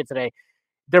to the media today,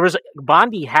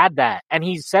 Bondi had that. And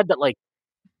he said that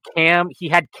he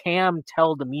had Cam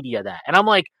tell the media that. And I'm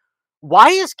like, why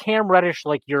is Cam Reddish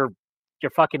your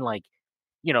fucking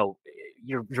your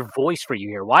voice for you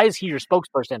here? Why is he your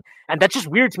spokesperson? And that's just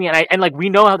weird to me. And we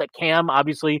know how that Cam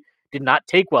obviously did not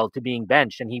take well to being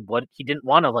benched, and he didn't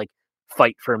want to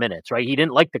fight for minutes, right? He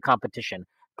didn't like the competition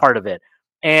part of it.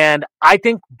 And I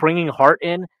think bringing Hart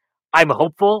in, I'm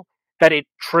hopeful that it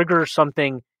triggers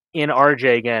something in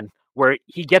RJ again, where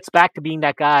he gets back to being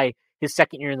that guy his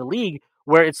second year in the league,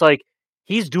 where it's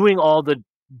he's doing all the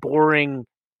boring,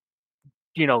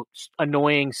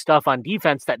 annoying stuff on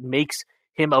defense that makes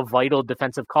him a vital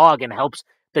defensive cog and helps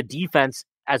the defense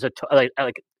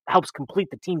helps complete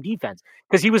the team defense,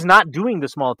 because he was not doing the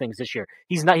small things this year.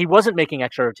 He wasn't making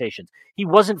extra rotations. He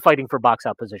wasn't fighting for box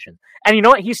out position. And you know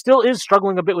what? He still is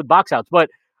struggling a bit with box outs, but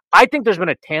I think there's been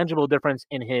a tangible difference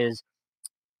in his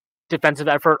defensive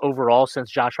effort overall since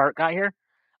Josh Hart got here.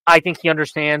 I think he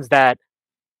understands that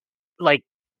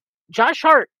Josh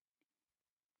Hart,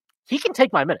 he can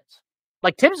take my minutes.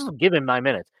 Tibbs will give him my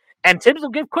minutes, and Tibbs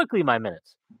will give quickly my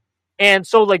minutes. And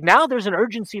so now there's an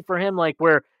urgency for him,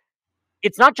 where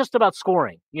it's not just about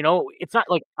scoring. It's not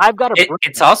I've got to.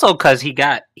 It's also because he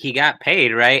got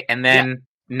paid, right? And then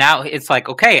now it's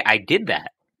okay, I did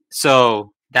that,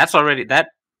 so that's already that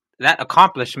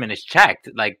accomplishment is checked.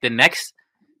 The next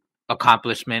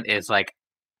accomplishment is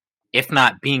if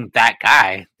not being that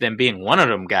guy, then being one of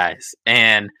them guys.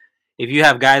 And if you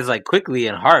have guys like Quickly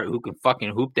and Hart who can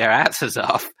fucking hoop their asses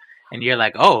off, and you're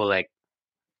I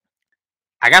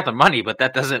got the money, but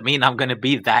that doesn't mean I'm gonna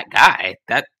be that guy.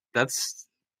 That's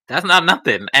not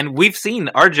nothing. And we've seen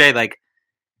RJ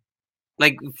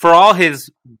for all his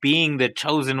being the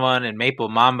chosen one and Maple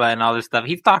Mamba and all this stuff,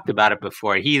 he's talked about it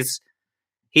before. He's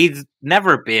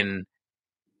never been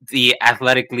the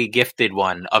athletically gifted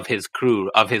one of his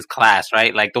crew, of his class,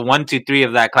 right? The 1, 2, 3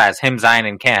 of that class, him, Zion,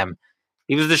 and Cam.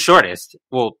 He was the shortest.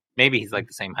 Well, maybe he's the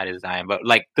same height as Zion, but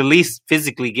the least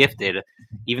physically gifted.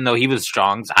 Even though he was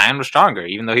strong, Zion was stronger.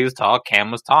 Even though he was tall,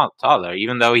 Cam was taller.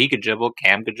 Even though he could dribble,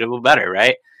 Cam could dribble better,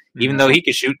 right? Mm-hmm. Even though he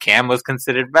could shoot, Cam was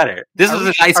considered better. This was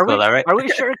in high school, all right? Are we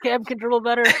sure Cam can dribble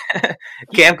better?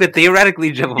 Cam could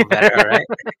theoretically dribble better, all right?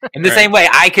 In the same way,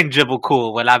 I can dribble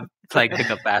cool when I'm playing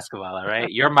pickup basketball, all right?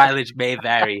 Your mileage may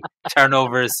vary.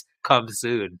 Turnovers come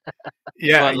soon.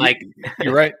 Yeah, but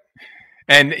you're right.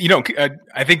 And,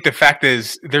 I think the fact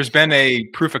is there's been a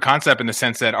proof of concept in the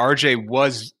sense that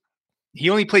RJ he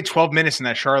only played 12 minutes in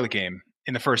that Charlotte game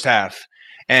in the first half.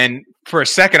 And for a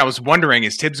second, I was wondering,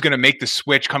 is Tibbs going to make the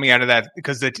switch coming out of that?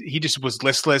 Because he just was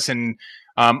listless, and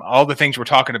all the things we're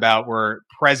talking about were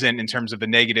present in terms of the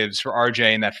negatives for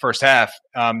RJ in that first half.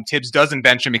 Tibbs doesn't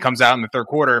bench him. He comes out in the third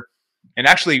quarter and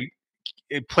actually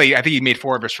played. I think he made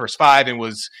 4 of his first 5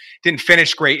 and didn't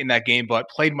finish great in that game, but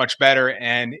played much better.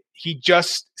 And he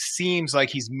just seems like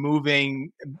he's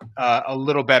moving a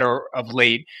little better of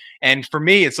late. And for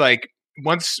me, it's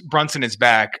once Brunson is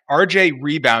back, RJ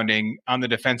rebounding on the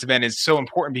defensive end is so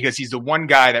important because he's the one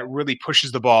guy that really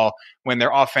pushes the ball when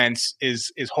their offense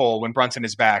is whole, when Brunson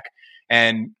is back.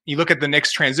 And you look at the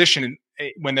Knicks transition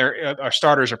when our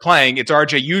starters are playing, it's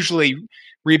RJ usually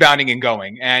rebounding and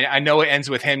going. And I know it ends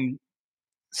with him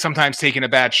sometimes taking a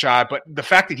bad shot, but the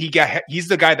fact that he's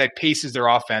the guy that paces their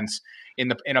offense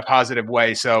in a positive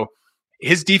way. So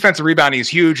his defensive rebounding is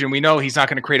huge, and we know he's not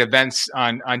going to create events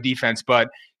on defense, but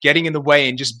getting in the way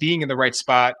and just being in the right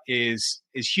spot is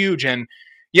huge. And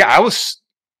yeah,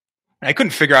 I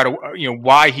couldn't figure out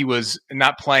why he was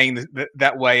not playing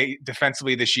that way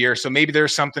defensively this year. So maybe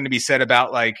there's something to be said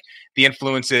about the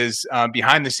influences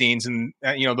behind the scenes, and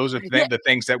those are the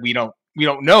things that we don't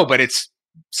know, but it's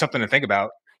something to think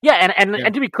about. Yeah,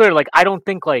 and to be clear, I don't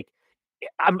think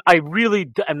I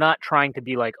really am not trying to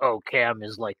be oh, Cam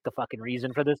is the fucking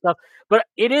reason for this stuff, but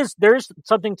there's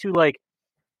something to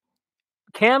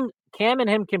Cam and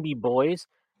him can be boys,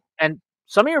 and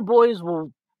some of your boys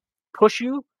will push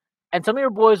you, and some of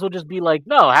your boys will just be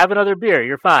no, have another beer,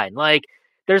 you're fine.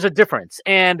 There's a difference,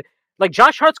 and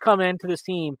Josh Hart's come into this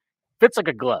team, fits like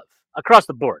a glove across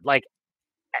the board.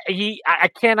 I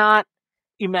cannot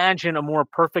imagine a more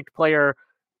perfect player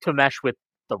to mesh with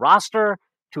the roster,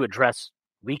 to address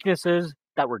weaknesses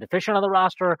that were deficient on the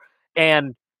roster,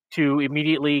 and to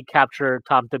immediately capture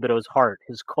Tom Thibodeau's heart,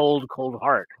 his cold, cold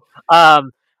heart.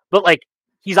 But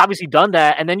he's obviously done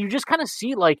that, and then you just kind of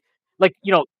see like,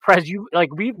 Prez,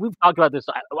 we've talked about this.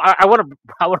 I want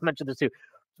to mention this too.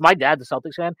 My dad's a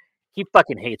Celtics fan. He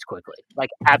fucking hates Quickly, like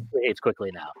absolutely hates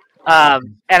Quickly now.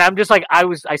 And I'm just like, I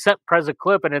sent Prez a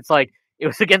clip, and it's like, it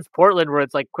was against Portland where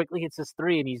it's like Quickly hits his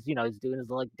three and he's doing his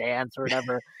like dance or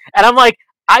whatever. And I'm like,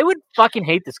 I would fucking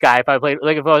hate this guy if I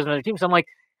was another team. So I'm like,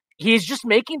 he's just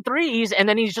making threes, and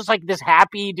then he's just like this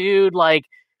happy dude, like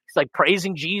he's like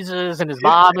praising Jesus and his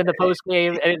mom in the post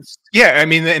game. I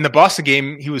mean, in the Boston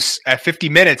game, he was at 50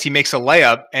 minutes, he makes a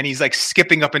layup and he's like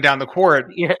skipping up and down the court.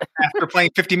 Yeah. After playing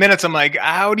 50 minutes, I'm like,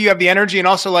 how do you have the energy? And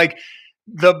also like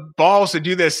the balls to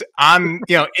do this on,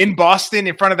 in Boston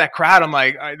in front of that crowd. I'm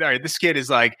like, all right, this kid is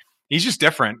like, he's just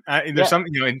different. There's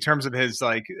something, in terms of his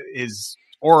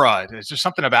aura. There's just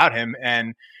something about him.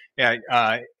 And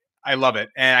I love it.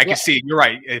 And I can see, you're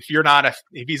right. If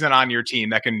he's not on your team,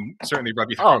 that can certainly rub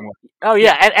you the wrong way. Oh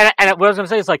yeah. And what I was going to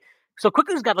say is like, so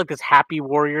Quickly's got like this happy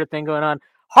warrior thing going on.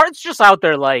 Hart's just out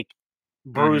there like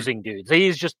bruising dudes.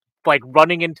 He's just like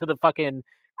running into the fucking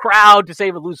crowd to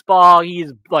save a loose ball.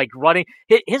 He's like running.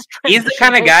 He's the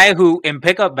kind of guy who in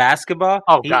pickup basketball,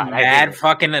 he's mad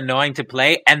fucking annoying to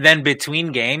play, and then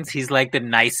between games, he's like the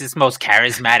nicest, most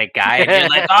charismatic guy. And you're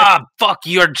like, oh fuck,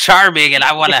 you're charming, and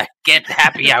I want to get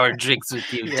happy hour drinks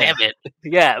with you. Damn it.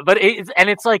 Yeah, but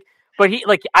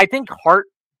I think Hart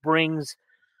brings.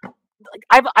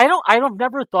 Like, I've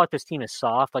never thought this team is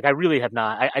soft. Like I really have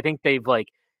not. I think they've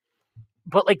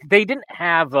but like they didn't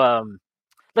have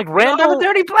like Randall, a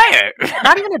dirty player.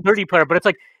 Not even a dirty player, but it's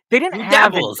like they didn't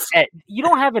have you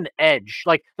don't have an edge.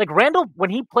 Like Randall, when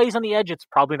he plays on the edge, it's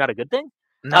probably not a good thing.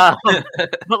 No.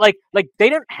 But like they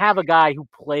didn't have a guy who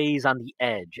plays on the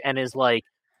edge and is like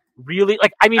really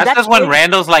like. I mean, that's just when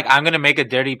Randall's like, I'm gonna make a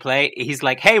dirty play. He's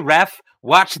like, hey ref,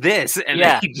 watch this, and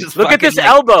he just look at this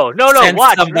elbow. No,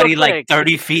 watch somebody like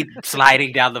 30 feet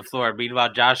sliding down the floor.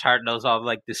 Meanwhile, Josh Hart knows all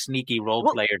like the sneaky role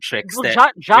player tricks.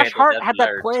 Josh Hart had that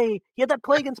play. He had that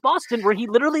play against Boston where he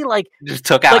literally like just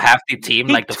took out half the team,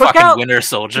 like the fucking Winter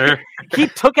Soldier. He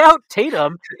took out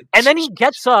Tatum, and then he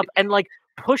gets up and like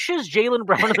pushes Jaylen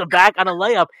Brown in the back on a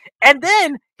layup, and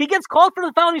then he gets called for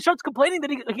the foul, and he starts complaining that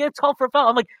he gets called for a foul.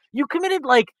 I'm like, you committed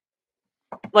like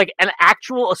an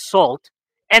actual assault,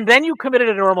 and then you committed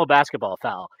a normal basketball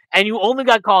foul, and you only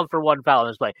got called for one foul in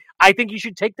this play. I think you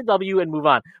should take the W and move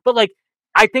on. But like,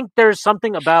 I think there's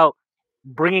something about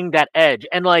bringing that edge,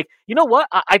 and like, you know what?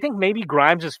 I think maybe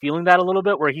Grimes is feeling that a little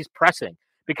bit, where he's pressing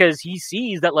because he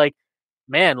sees that like,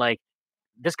 man, like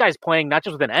this guy's playing not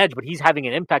just with an edge, but he's having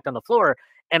an impact on the floor.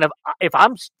 And if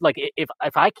I'm like,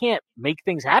 if I can't make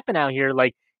things happen out here,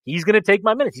 like he's going to take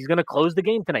my minutes. He's going to close the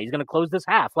game tonight. He's going to close this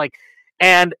half. Like,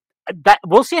 and that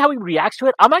we'll see how he reacts to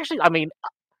it. I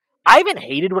haven't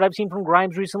hated what I've seen from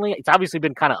Grimes recently. It's obviously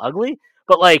been kind of ugly,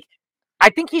 but like, I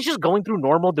think he's just going through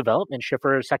normal development shit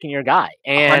for a second-year guy.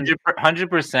 And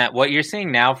 100%. What you're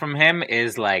seeing now from him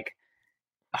is like,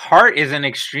 Hart is an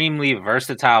extremely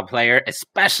versatile player,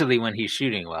 especially when he's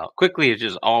shooting well. Quickly is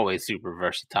just always super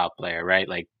versatile player, right?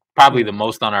 Like probably the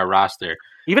most on our roster.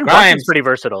 Even Grimes is pretty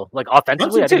versatile. Like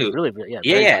offensively, I think he's really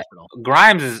versatile.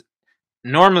 Grimes is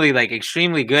normally like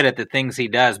extremely good at the things he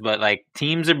does, but like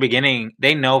teams are beginning.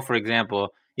 They know, for example,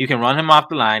 you can run him off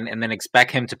the line and then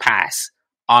expect him to pass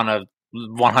on a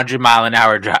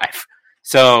 100-mile-an-hour drive.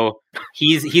 So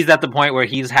he's at the point where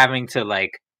he's having to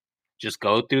like just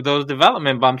go through those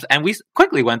development bumps. And we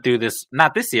quickly went through this,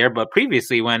 not this year, but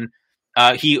previously when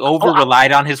he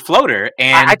over-relied on his floater.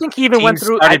 And I think he even went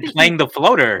through... started playing the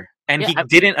floater, and he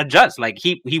didn't adjust. Like,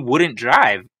 he wouldn't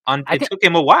drive. It took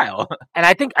him a while. And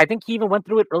I think he even went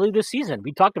through it early this season.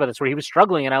 We talked about this, where he was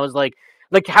struggling, and I was like,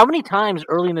 how many times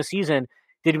early in the season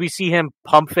did we see him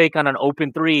pump fake on an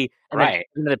open three and then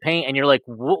into the paint? And you're like,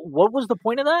 what was the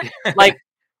point of that? Like,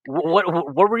 what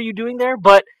were you doing there?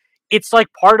 But it's like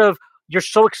part of... You're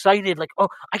so excited, like, oh,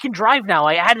 I can drive now.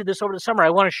 I added this over the summer. I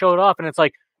want to show it off. And it's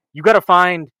like, you got to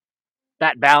find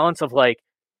that balance of like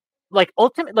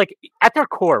ultimate, like at their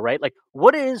core, right? Like,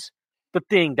 what is the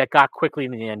thing that got Quickly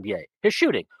in the NBA? His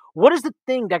shooting. What is the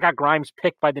thing that got Grimes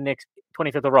picked by the Knicks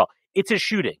 25th overall? It's his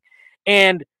shooting.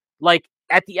 And like,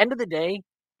 at the end of the day,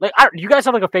 like, you guys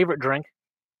have like a favorite drink?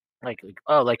 I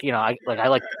like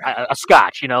a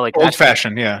scotch, like old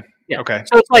fashioned. Yeah. Yeah. Okay.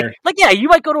 So it's like, you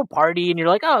might go to a party and you're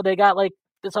like, oh, they got like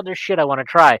this other shit I want to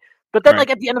try. But then like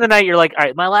at the end of the night, you're like, all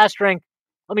right, my last drink,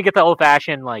 let me get the old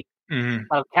fashioned, like,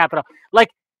 I'll cap it off. Like,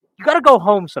 you got to go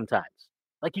home sometimes.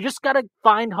 Like, you just got to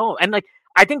find home. And like,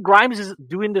 I think Grimes is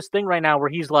doing this thing right now where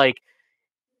he's like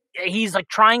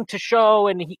trying to show,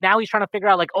 and now he's trying to figure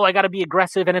out like, oh, I got to be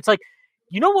aggressive. And it's like,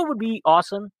 you know what would be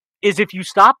awesome is if you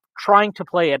stop trying to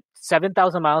play at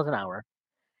 7,000 miles an hour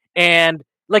and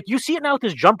like you see it now with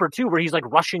his jumper too, where he's like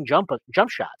rushing jump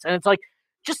shots, and it's like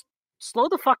just slow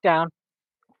the fuck down.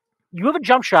 You have a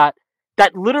jump shot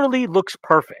that literally looks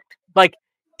perfect. Like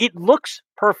it looks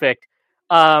perfect.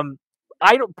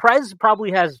 Prez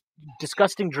probably has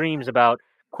disgusting dreams about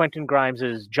Quentin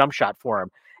Grimes' jump shot for him,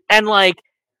 and like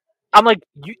I'm like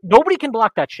nobody can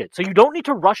block that shit. So you don't need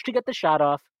to rush to get the shot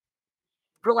off.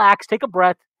 Relax, take a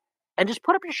breath, and just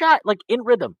put up your shot like in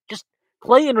rhythm. Just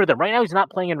play in rhythm. Right now he's not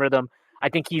playing in rhythm. I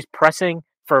think he's pressing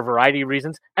for a variety of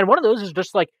reasons, and one of those is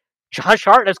just like Josh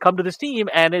Hart has come to this team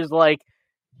and is like,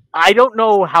 I don't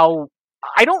know how.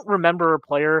 I don't remember a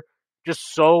player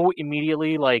just so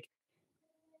immediately like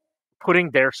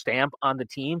putting their stamp on the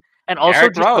team, and also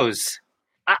Derrick just Rose.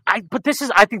 But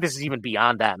I think this is even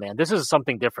beyond that, man. This is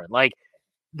something different. Like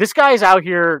this guy is out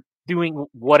here doing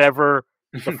whatever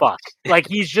the fuck. Like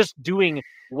he's just doing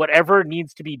whatever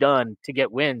needs to be done to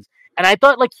get wins. And I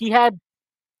thought like he had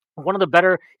one of the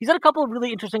better. He's had a couple of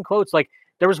really interesting quotes. Like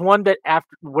there was one that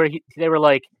after where they were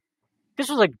like, this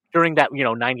was like during that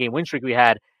 9-game win streak we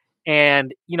had,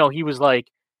 and he was like,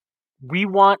 we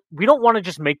don't want to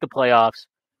just make the playoffs.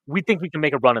 We think we can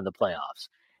make a run in the playoffs.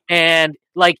 And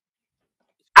like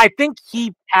I think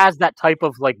he has that type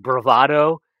of like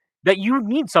bravado that you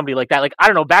need somebody like that. Like I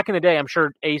don't know, back in the day, I'm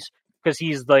sure Ace, because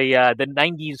he's the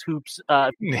 90s hoops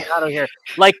aficionado here.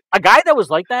 Like a guy that was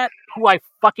like that, who I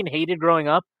fucking hated growing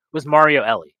up, was Mario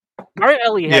Ellie. Mario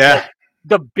Ellie had like,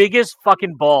 the biggest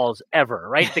fucking balls ever,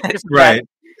 right? Right.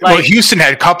 Well, Houston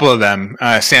had a couple of them.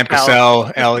 Sam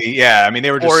Cassell, Ellie. Yeah, I mean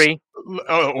they were just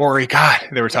Ori. God,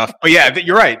 they were tough. But yeah,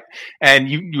 you're right. And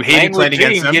you hated playing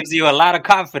against them. Gives you a lot of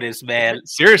confidence, man.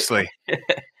 Seriously.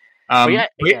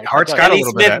 Hart's got a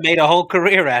little bit of that. Made a whole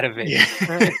career out of it. Yeah.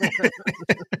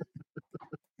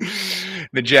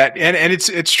 The Jet, and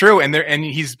it's true, and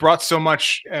he's brought so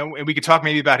much. And we could talk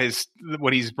maybe about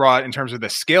what he's brought in terms of the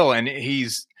skill, and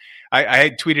I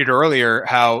had tweeted earlier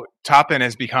how Toppin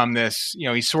has become this.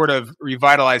 He sort of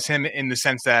revitalized him in the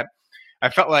sense that I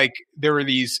felt like there were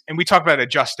these, and we talk about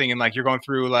adjusting and like you're going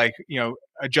through like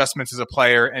adjustments as a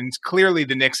player, and clearly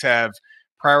the Knicks have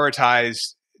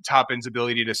prioritized Toppin's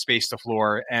ability to space the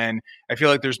floor, and I feel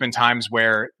like there's been times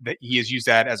where he has used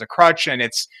that as a crutch, and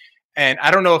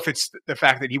I don't know if it's the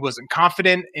fact that he wasn't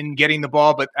confident in getting the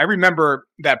ball, but I remember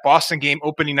that Boston game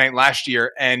opening night last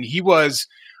year, and he was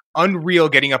unreal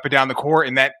getting up and down the court,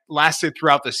 and that lasted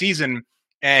throughout the season.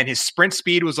 And his sprint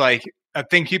speed was like a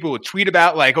thing people would tweet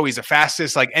about, like, oh, he's the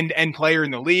fastest like end-to-end player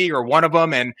in the league or one of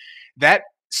them. And that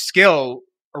skill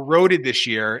eroded this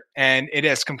year, and it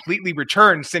has completely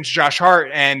returned since Josh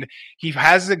Hart. And he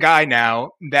has a guy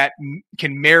now that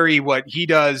can marry what he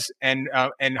does and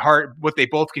Hart, what they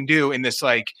both can do in this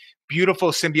like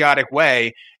beautiful symbiotic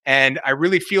way. And I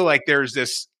really feel like there's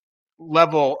this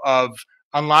level of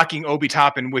unlocking Obi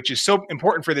Toppin, which is so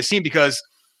important for this team because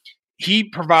he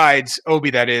provides Obi,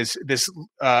 that is, this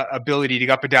ability to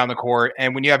go up and down the court.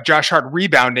 And when you have Josh Hart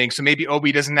rebounding, so maybe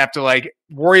Obi doesn't have to like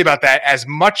worry about that as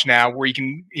much now, where you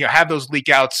can have those leak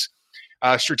outs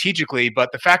strategically.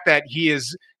 But the fact that he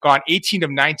has gone 18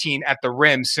 of 19 at the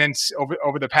rim since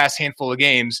over the past handful of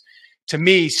games, to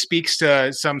me speaks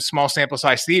to some small sample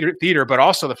size theater, but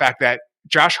also the fact that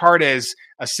Josh Hart has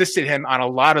assisted him on a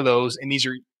lot of those, and these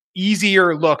are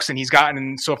easier looks than he's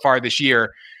gotten so far this year.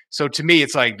 So to me,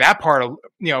 it's like that part of,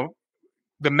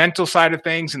 the mental side of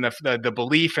things and the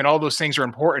belief and all those things are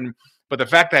important. But the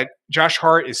fact that Josh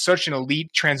Hart is such an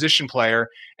elite transition player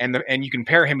and you can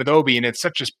pair him with Obi, and it's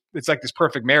like this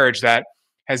perfect marriage that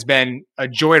has been a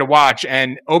joy to watch.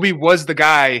 And Obi was the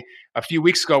guy a few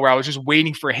weeks ago where I was just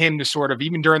waiting for him to sort of,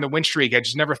 even during the win streak, I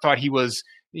just never thought he was,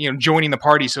 joining the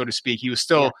party, so to speak. He was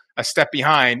still a step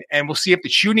behind, and we'll see if the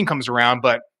shooting comes around.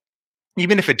 But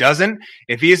even if it doesn't,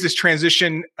 if he is this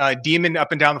transition demon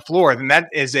up and down the floor, then that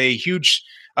is a huge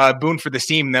boon for this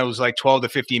team. That was like 12 to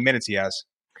 15 minutes he has.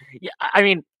 Yeah, I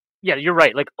mean, yeah, you're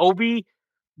right. Like Obi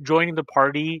joining the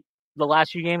party the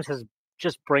last few games has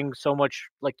just bring so much,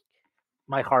 like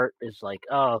my heart is like,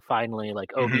 oh, finally,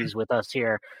 like Obi's with us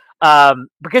here.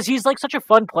 Because he's like such a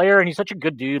fun player and he's such a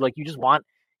good dude. Like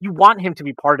you want him to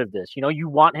be part of this. You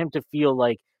want him to feel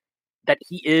like that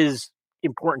he is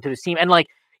important to this team. And like,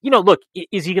 look,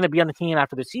 is he going to be on the team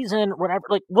after the season? Whatever.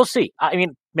 Like, we'll see. I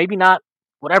mean, maybe not,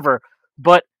 whatever.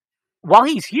 But while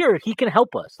he's here, he can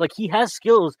help us. Like, he has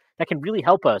skills that can really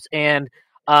help us. And,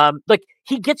 like,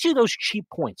 he gets you those cheap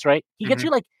points, right? He gets you,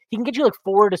 like, he can get you, like,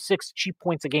 4 to 6 cheap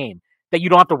points a game that you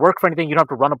don't have to work for anything. You don't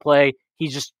have to run a play.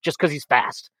 He's just because he's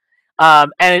fast.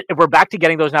 And we're back to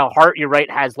getting those now. Hart, you're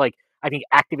right, has, like, I think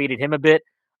activated him a bit.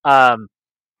 I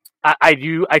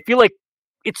feel like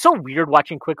it's so weird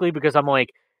watching quickly because I'm like,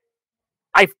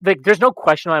 I like. There's no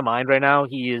question in my mind right now.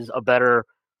 He is a better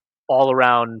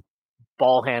all-around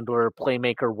ball handler,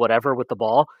 playmaker, whatever with the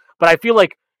ball. But I feel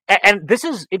like, and this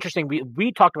is interesting.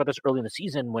 We talked about this early in the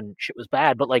season when shit was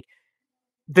bad, but like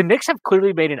the Knicks have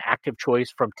clearly made an active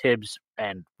choice from Tibbs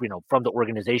and from the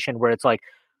organization where it's like,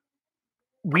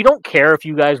 we don't care if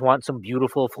you guys want some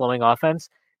beautiful flowing offense.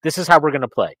 This is how we're going to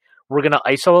play. We're going to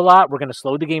ISO a lot. We're going to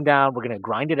slow the game down. We're going to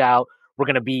grind it out. We're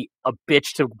going to be a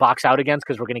bitch to box out against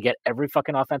because we're going to get every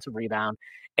fucking offensive rebound,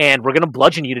 and we're going to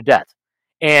bludgeon you to death.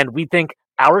 And we think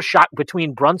our shot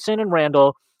between Brunson and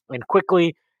Randall and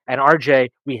Quickly and RJ,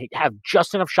 we have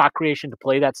just enough shot creation to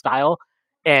play that style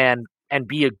and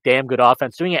be a damn good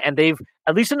offense doing it. And they've,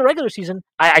 at least in the regular season,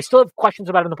 I still have questions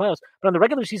about it in the playoffs, but in the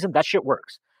regular season, that shit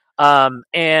works. But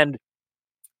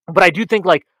I do think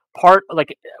like part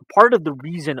of the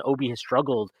reason Obi has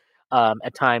struggled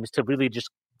at times to really just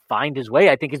find his way,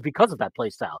 I think, is because of that play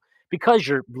style, because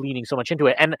you're leaning so much into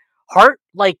it. And Hart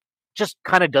like just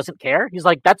kind of doesn't care. He's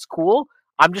like, that's cool.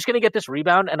 I'm just going to get this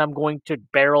rebound and I'm going to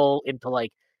barrel into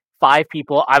like 5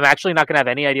 people. I'm actually not going to have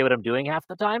any idea what I'm doing half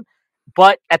the time.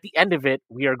 But at the end of it,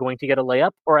 we are going to get a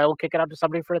layup or I will kick it out to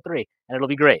somebody for a 3 and it'll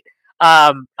be great.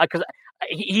 Because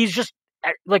he's just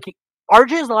like,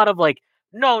 RJ is a lot of like,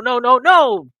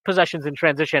 no possessions in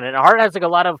transition. And Hart has like a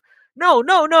lot of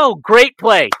no, great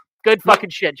play. Good fucking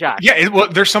shit, Josh. Yeah, well,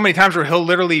 there's so many times where he'll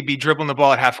literally be dribbling the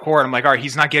ball at half court. I'm like, all right,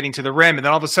 he's not getting to the rim. And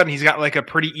then all of a sudden he's got like a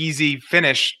pretty easy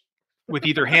finish with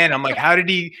either hand. I'm like, how did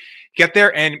he get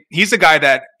there? And he's a guy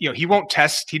that, he won't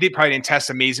test. He probably didn't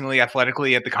test amazingly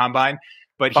athletically at the combine,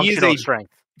 but he is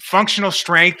functional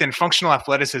strength and functional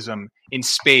athleticism in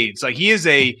spades. Like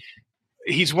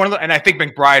he's one of the, and I think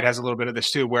McBride has a little bit of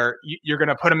this too, where you're going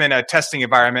to put him in a testing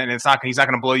environment and he's not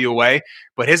going to blow you away,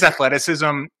 but his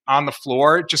athleticism on the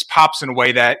floor just pops in a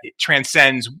way that it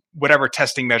transcends whatever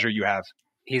testing measure you have.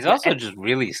 He's also just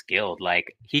really skilled. Like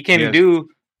he can do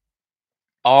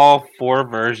all 4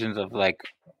 versions of like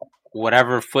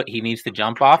whatever foot he needs to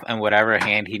jump off and whatever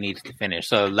hand he needs to finish.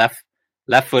 So left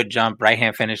foot jump, right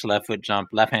hand finish, left foot jump,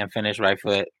 left hand finish, right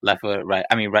foot, left foot, right.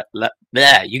 I mean,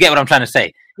 you get what I'm trying to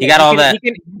say. He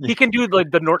He can do like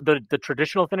the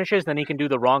traditional finishes, then he can do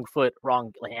the wrong foot,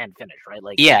 wrong hand finish, right?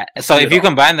 Like So if you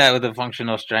combine that with the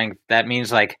functional strength, that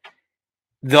means like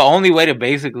the only way to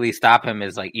basically stop him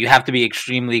is like you have to be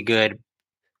extremely good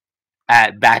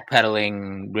at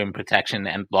backpedaling, rim protection,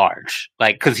 and large,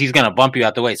 like because he's gonna bump you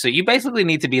out the way. So you basically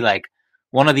need to be like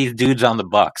one of these dudes on the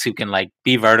Bucks who can like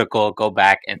be vertical, go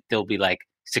back, and still be like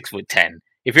 6'10".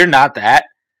 If you're not that,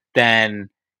 then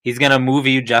he's gonna move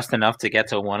you just enough to get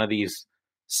to one of these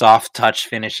soft touch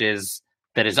finishes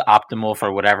that is optimal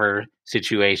for whatever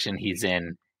situation he's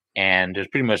in, and there's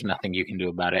pretty much nothing you can do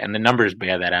about it. And the numbers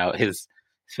bear that out. His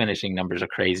finishing numbers are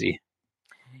crazy.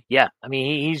 Yeah, I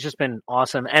mean he's just been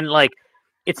awesome, and like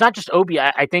it's not just Obi.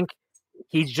 I think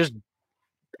he's just.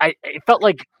 It felt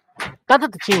like. Not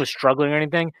that the team was struggling or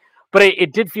anything, but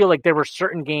it did feel like there were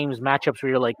certain games, matchups where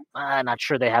you're like, not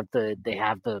sure they have the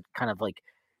kind of like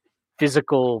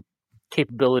physical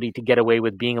capability to get away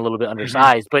with being a little bit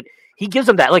undersized. But he gives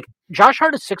them that. Like Josh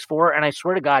Hart is 6'4", and I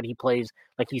swear to God, he plays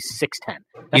like he's 6'10".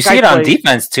 You see it on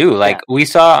defense too. Like we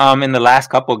saw in the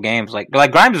last couple games, like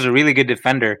Grimes is a really good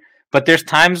defender, but there's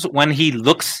times when he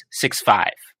looks 6'5".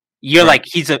 You're like,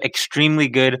 he's an extremely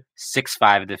good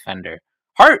 6'5" defender.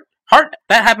 Hart,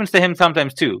 that happens to him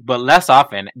sometimes too, but less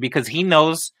often because he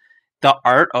knows the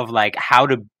art of like how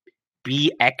to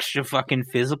be extra fucking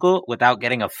physical without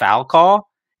getting a foul call.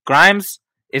 Grimes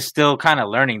is still kind of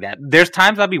learning that. There's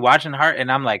times I'll be watching Hart and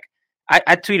I'm like,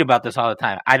 I tweet about this all the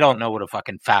time. I don't know what a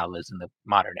fucking foul is in the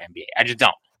modern NBA. I just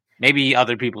don't. Maybe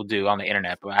other people do on the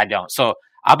internet, but I don't. So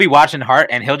I'll be watching Hart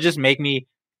and he'll just make me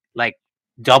like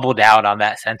double down on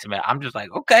that sentiment. I'm just like,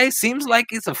 okay, seems like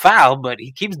it's a foul, but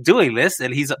he keeps doing this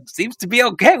and he seems to be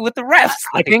okay with the refs.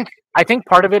 Like, I think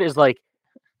part of it is like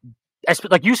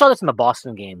you saw this in the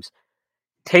Boston games.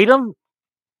 Tatum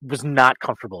was not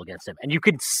comfortable against him, and you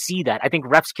could see that. I think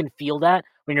refs can feel that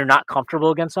when you're not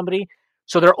comfortable against somebody,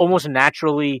 so they're almost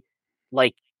naturally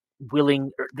like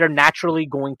they're naturally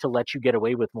going to let you get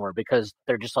away with more because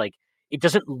they're just like, it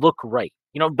doesn't look right.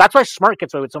 That's why Smart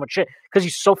gets away with so much shit, because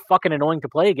he's so fucking annoying to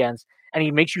play against, and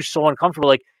he makes you so uncomfortable.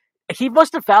 Like, he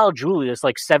must have fouled Julius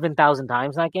like 7,000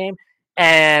 times in that game,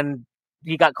 and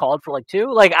he got called for like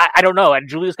 2. Like, I don't know. And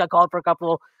Julius got called for a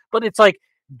couple, but it's like,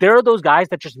 there are those guys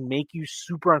that just make you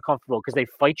super uncomfortable because they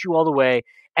fight you all the way,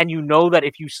 and you know that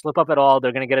if you slip up at all,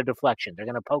 they're going to get a deflection. They're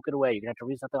going to poke it away. You're going to have to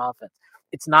reset the offense.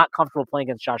 It's not comfortable playing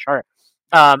against Josh Hart.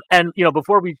 And,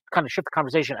 before we kind of shift the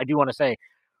conversation, I do want to say,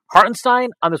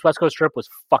 Hartenstein on this West Coast trip was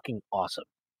fucking awesome.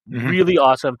 Really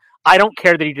awesome. I don't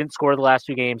care that he didn't score the last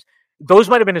 2 games. Those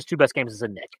might have been his 2 best games as a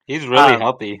Knick. He's really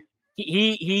healthy.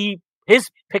 His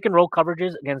pick and roll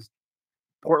coverages against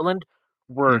Portland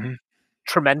were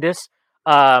tremendous.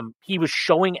 He was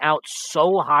showing out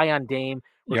so high on Dame,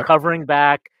 recovering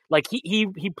back. Like he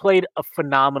played a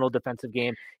phenomenal defensive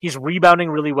game. He's rebounding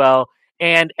really well.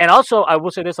 And also I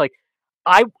will say this, like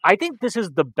I think this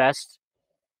is the best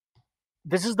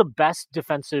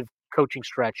defensive coaching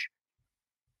stretch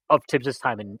of Tibbs'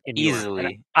 time in New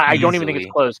York. I don't even think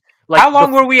it's close. Like, how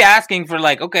long were we asking for,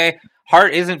 like, okay,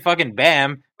 Hart isn't fucking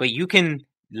Bam, but you can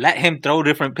let him throw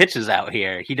different pitches out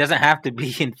here. He doesn't have to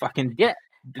be in fucking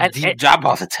deep job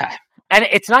all the time. And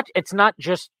it's not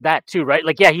just that too, right?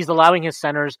 Like, yeah, he's allowing his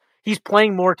centers. He's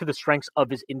playing more to the strengths of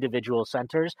his individual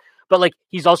centers, but like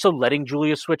he's also letting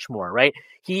Julius switch more, right?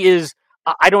 He is.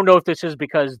 I don't know if this is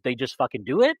because they just fucking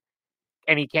do it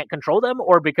and he can't control them,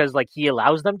 or because like he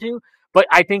allows them to. But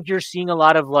I think you're seeing a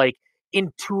lot of like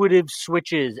intuitive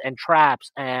switches and traps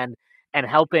and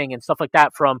helping and stuff like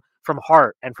that from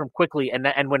Hart and from Quickly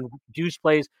and when Deuce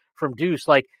plays from Deuce,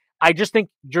 like I just think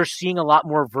you're seeing a lot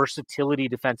more versatility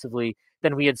defensively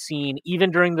than we had seen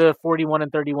even during the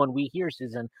 41-31 We Here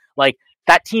season. Like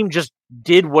that team just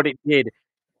did what it did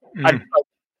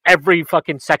every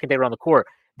fucking second they were on the court.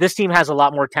 This team has a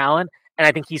lot more talent, and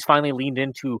I think he's finally leaned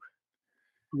into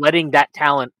letting that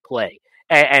talent play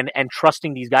and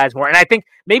trusting these guys more. And I think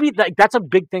maybe that's a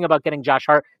big thing about getting Josh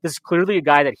Hart. This is clearly a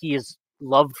guy that he has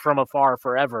loved from afar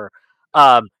forever.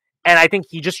 And I think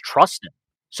he just trusts him.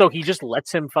 So he just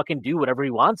lets him fucking do whatever he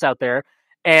wants out there.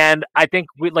 And I think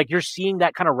you're seeing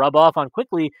that kind of rub off on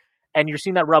Quickly, and you're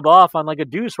seeing that rub off on like a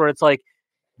Deuce, where it's like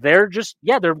they're just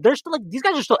they're still like these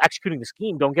guys are still executing the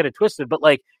scheme. Don't get it twisted, but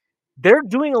like they're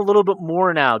doing a little bit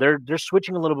more now. They're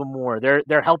switching a little bit more.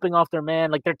 They're helping off their man.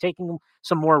 Like they're taking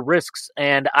some more risks,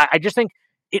 and I just think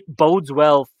it bodes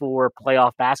well for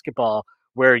playoff basketball,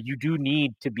 where you do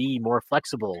need to be more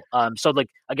flexible. So like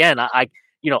again,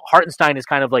 Hartenstein is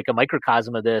kind of like a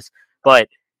microcosm of this, but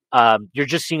you're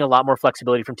just seeing a lot more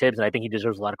flexibility from Tibbs, and I think he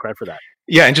deserves a lot of credit for that.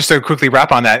 Yeah, and just to quickly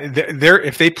wrap on that,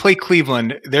 if they play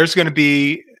Cleveland, there's going to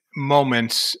be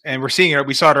moments, and we're seeing it.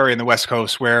 We saw it already in the West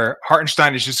Coast, where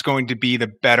Hartenstein is just going to be the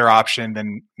better option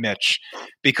than Mitch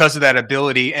because of that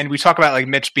ability. And we talk about like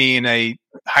Mitch being a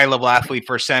high-level athlete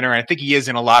for a center, and I think he is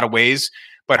in a lot of ways.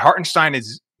 But Hartenstein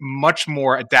is much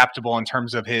more adaptable in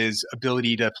terms of his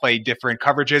ability to play different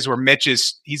coverages. Where Mitch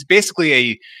he's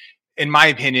basically in my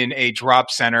opinion, a drop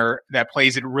center that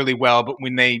plays it really well. But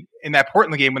in that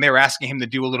Portland game, when they were asking him to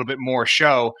do a little bit more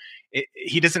show,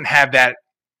 he doesn't have that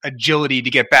agility to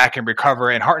get back and recover.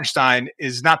 And Hartenstein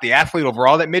is not the athlete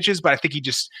overall that Mitch is, but I think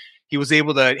he was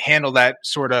able to handle that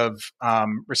sort of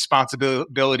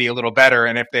responsibility a little better.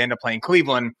 And if they end up playing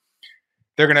Cleveland,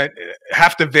 they're going to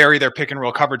have to vary their pick and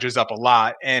roll coverages up a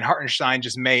lot. And Hartenstein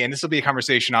just may, and this will be a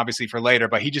conversation obviously for later,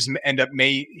 but he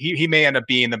may end up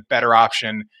being the better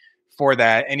option for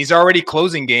that. And he's already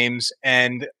closing games,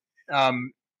 and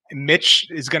Mitch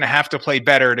is going to have to play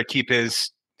better to keep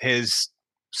his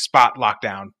spot locked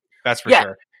down. That's for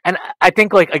sure. And I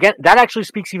think like, again, that actually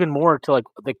speaks even more to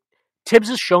like Tibbs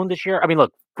has shown this year. I mean,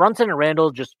 look, Brunson and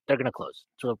Randall they're going to close.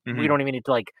 So we don't even need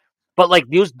to but like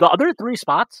the other 3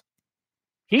 spots,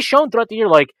 he's shown throughout the year,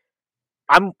 like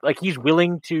he's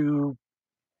willing to,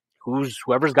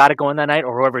 whoever's got it going that night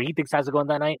or whoever he thinks has it going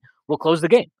that night will close the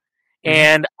game.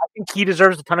 And I think he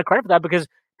deserves a ton of credit for that, because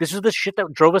this is the shit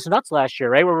that drove us nuts last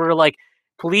year, right? Where we were like,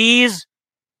 please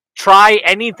try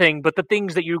anything but the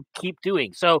things that you keep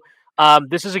doing. So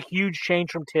this is a huge change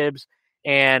from Tibbs,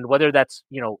 and whether that's,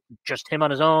 just him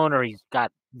on his own or he's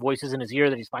got voices in his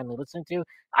ear that he's finally listening to,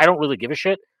 I don't really give a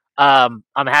shit. I'm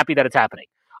happy that it's happening.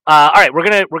 All right,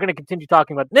 we're gonna continue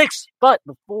talking about Knicks, but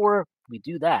before we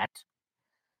do that,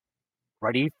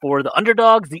 ready for the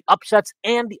underdogs, the upsets,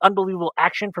 and the unbelievable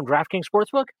action from DraftKings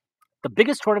Sportsbook? The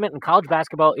biggest tournament in college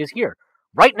basketball is here.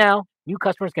 Right now, new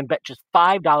customers can bet just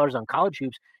 $5 on college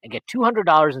hoops and get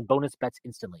 $200 in bonus bets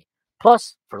instantly.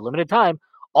 Plus, for a limited time,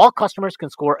 all customers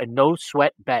can score a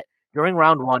no-sweat bet during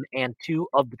round 1 and 2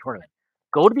 of the tournament.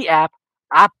 Go to the app,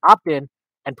 opt in,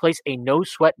 and place a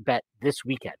no-sweat bet this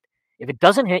weekend. If it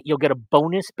doesn't hit, you'll get a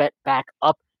bonus bet back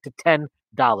up to $10.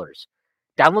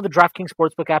 Download the DraftKings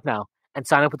Sportsbook app now and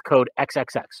sign up with code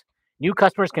XXX. New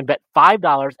customers can bet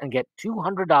 $5 and get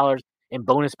 $200 in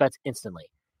bonus bets instantly.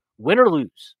 Win or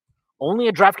lose, only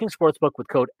at DraftKings Sportsbook with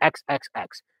code XXX.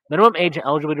 Minimum age and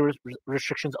eligibility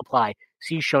restrictions apply.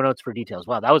 See show notes for details.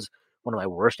 Wow, that was one of my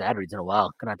worst ad reads in a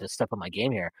while. Gonna have to step on my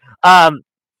game here. All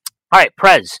right,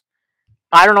 Prez.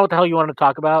 I don't know what the hell you wanted to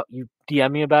talk about. You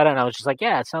DM me about it, and I was just like,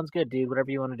 yeah, it sounds good, dude.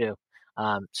 Whatever you want to do.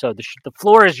 So the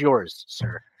floor is yours,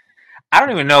 sir. I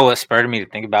don't even know what spurred me to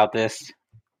think about this,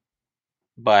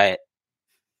 but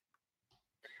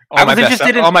all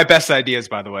my best ideas,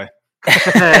 by the way.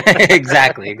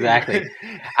 exactly.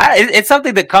 It's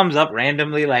something that comes up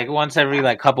randomly, like once every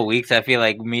like couple weeks. I feel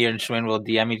like me and Schwinn will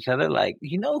DM each other, like,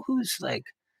 you know who's like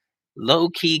low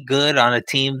key good on a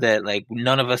team that like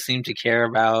none of us seem to care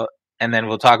about, and then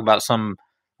we'll talk about some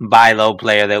buy low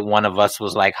player that one of us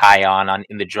was like high on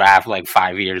in the draft like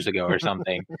 5 years ago or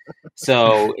something.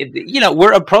 So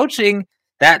we're approaching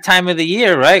that time of the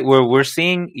year, right? Where we're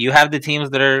seeing you have the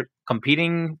teams that are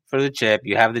competing for the chip,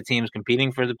 you have the teams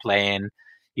competing for the play-in,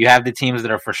 you have the teams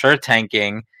that are for sure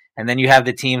tanking, and then you have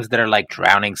the teams that are like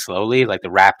drowning slowly, like the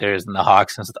Raptors and the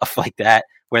Hawks and stuff like that,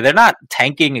 where they're not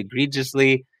tanking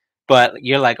egregiously, but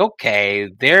you're like, okay,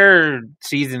 their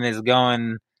season is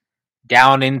going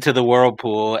down into the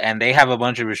whirlpool, and they have a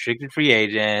bunch of restricted free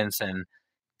agents, and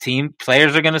team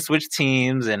players are going to switch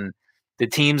teams, and the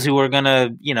teams who are going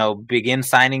to, begin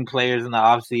signing players in the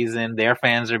offseason, their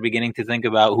fans are beginning to think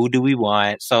about who do we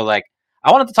want. So, like,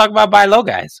 I wanted to talk about buy low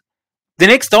guys. The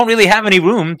Knicks don't really have any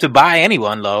room to buy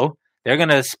anyone low. They're going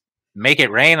to make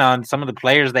it rain on some of the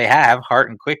players they have, Hart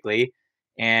and Quickly,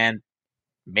 and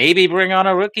maybe bring on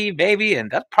a rookie, maybe,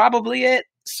 and that's probably it.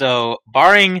 So,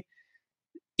 barring,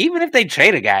 even if they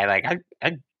trade a guy, like,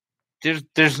 this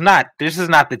is not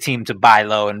the team to buy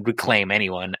low and reclaim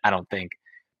anyone, I don't think.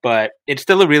 But it's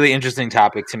still a really interesting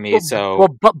topic to me.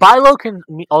 But buy low can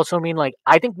also mean, like,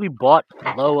 I think we bought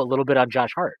low a little bit on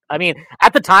Josh Hart. I mean,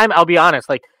 at the time, I'll be honest,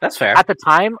 like, that's fair. At the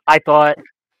time, I thought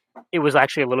it was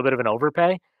actually a little bit of an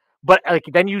overpay. But like,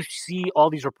 then you see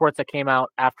all these reports that came out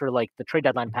after like the trade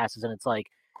deadline passes, and it's like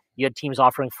you had teams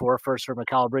offering 4 firsts for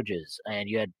Mikal Bridges, and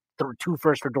you had 2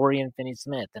 firsts for Dorian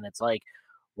Finney-Smith, and it's like,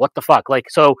 what the fuck? Like,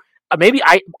 so maybe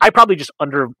I probably just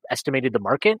underestimated the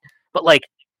market, but like,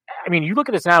 I mean, you look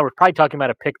at this now, we're probably talking about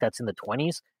a pick that's in the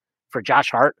 20s for Josh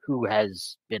Hart, who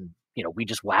has been, we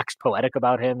just waxed poetic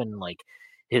about him and like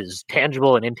his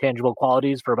tangible and intangible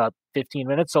qualities for about 15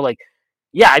 minutes. So like,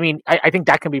 yeah, I mean, I think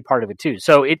that can be part of it too.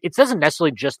 So it doesn't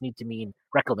necessarily just need to mean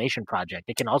reclamation project.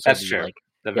 It can also be true. Like,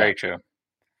 very true.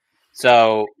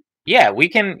 So yeah, we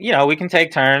can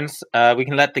take turns. We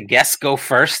can let the guests go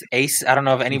first. Ace, I don't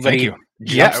know if anybody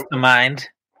jumps to mind.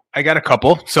 I got a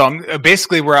couple. So I'm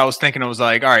basically where I was thinking, I was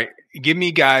like, all right, give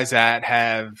me guys that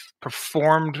have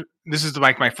performed. This is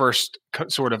like my first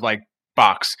sort of like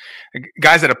box.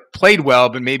 Guys that have played well,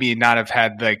 but maybe not have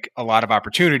had like a lot of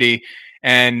opportunity.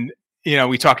 And,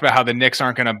 we talked about how the Knicks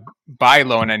aren't going to buy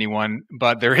low on anyone,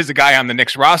 but there is a guy on the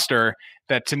Knicks roster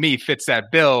that to me fits that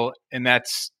bill, and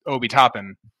that's Obi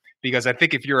Toppin. Because I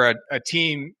think if you're a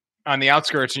team on the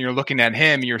outskirts and you're looking at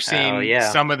him, you're seeing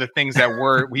some of the things that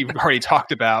we've already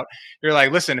talked about. You're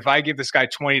like, listen, if I give this guy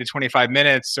 20 to 25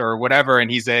 minutes or whatever, and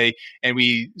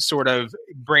we sort of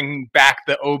bring back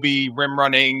the Obi rim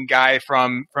running guy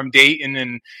from Dayton,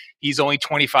 and he's only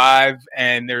 25,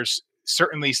 and there's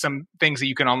certainly some things that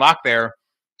you can unlock there.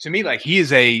 To me, like, he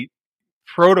is a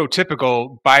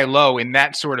prototypical buy low in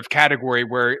that sort of category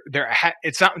where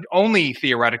it's not only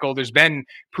theoretical. There's been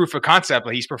proof of concept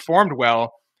that he's performed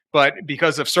well, but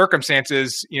because of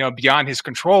circumstances, beyond his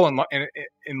control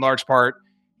in large part,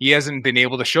 he hasn't been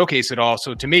able to showcase it all.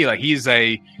 So to me, like, he was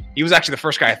actually the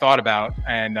first guy I thought about.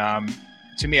 And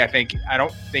to me, I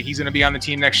don't think he's going to be on the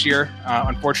team next year,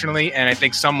 unfortunately. And I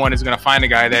think someone is going to find a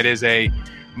guy that is a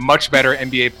much better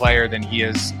NBA player than he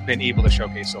has been able to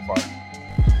showcase so far.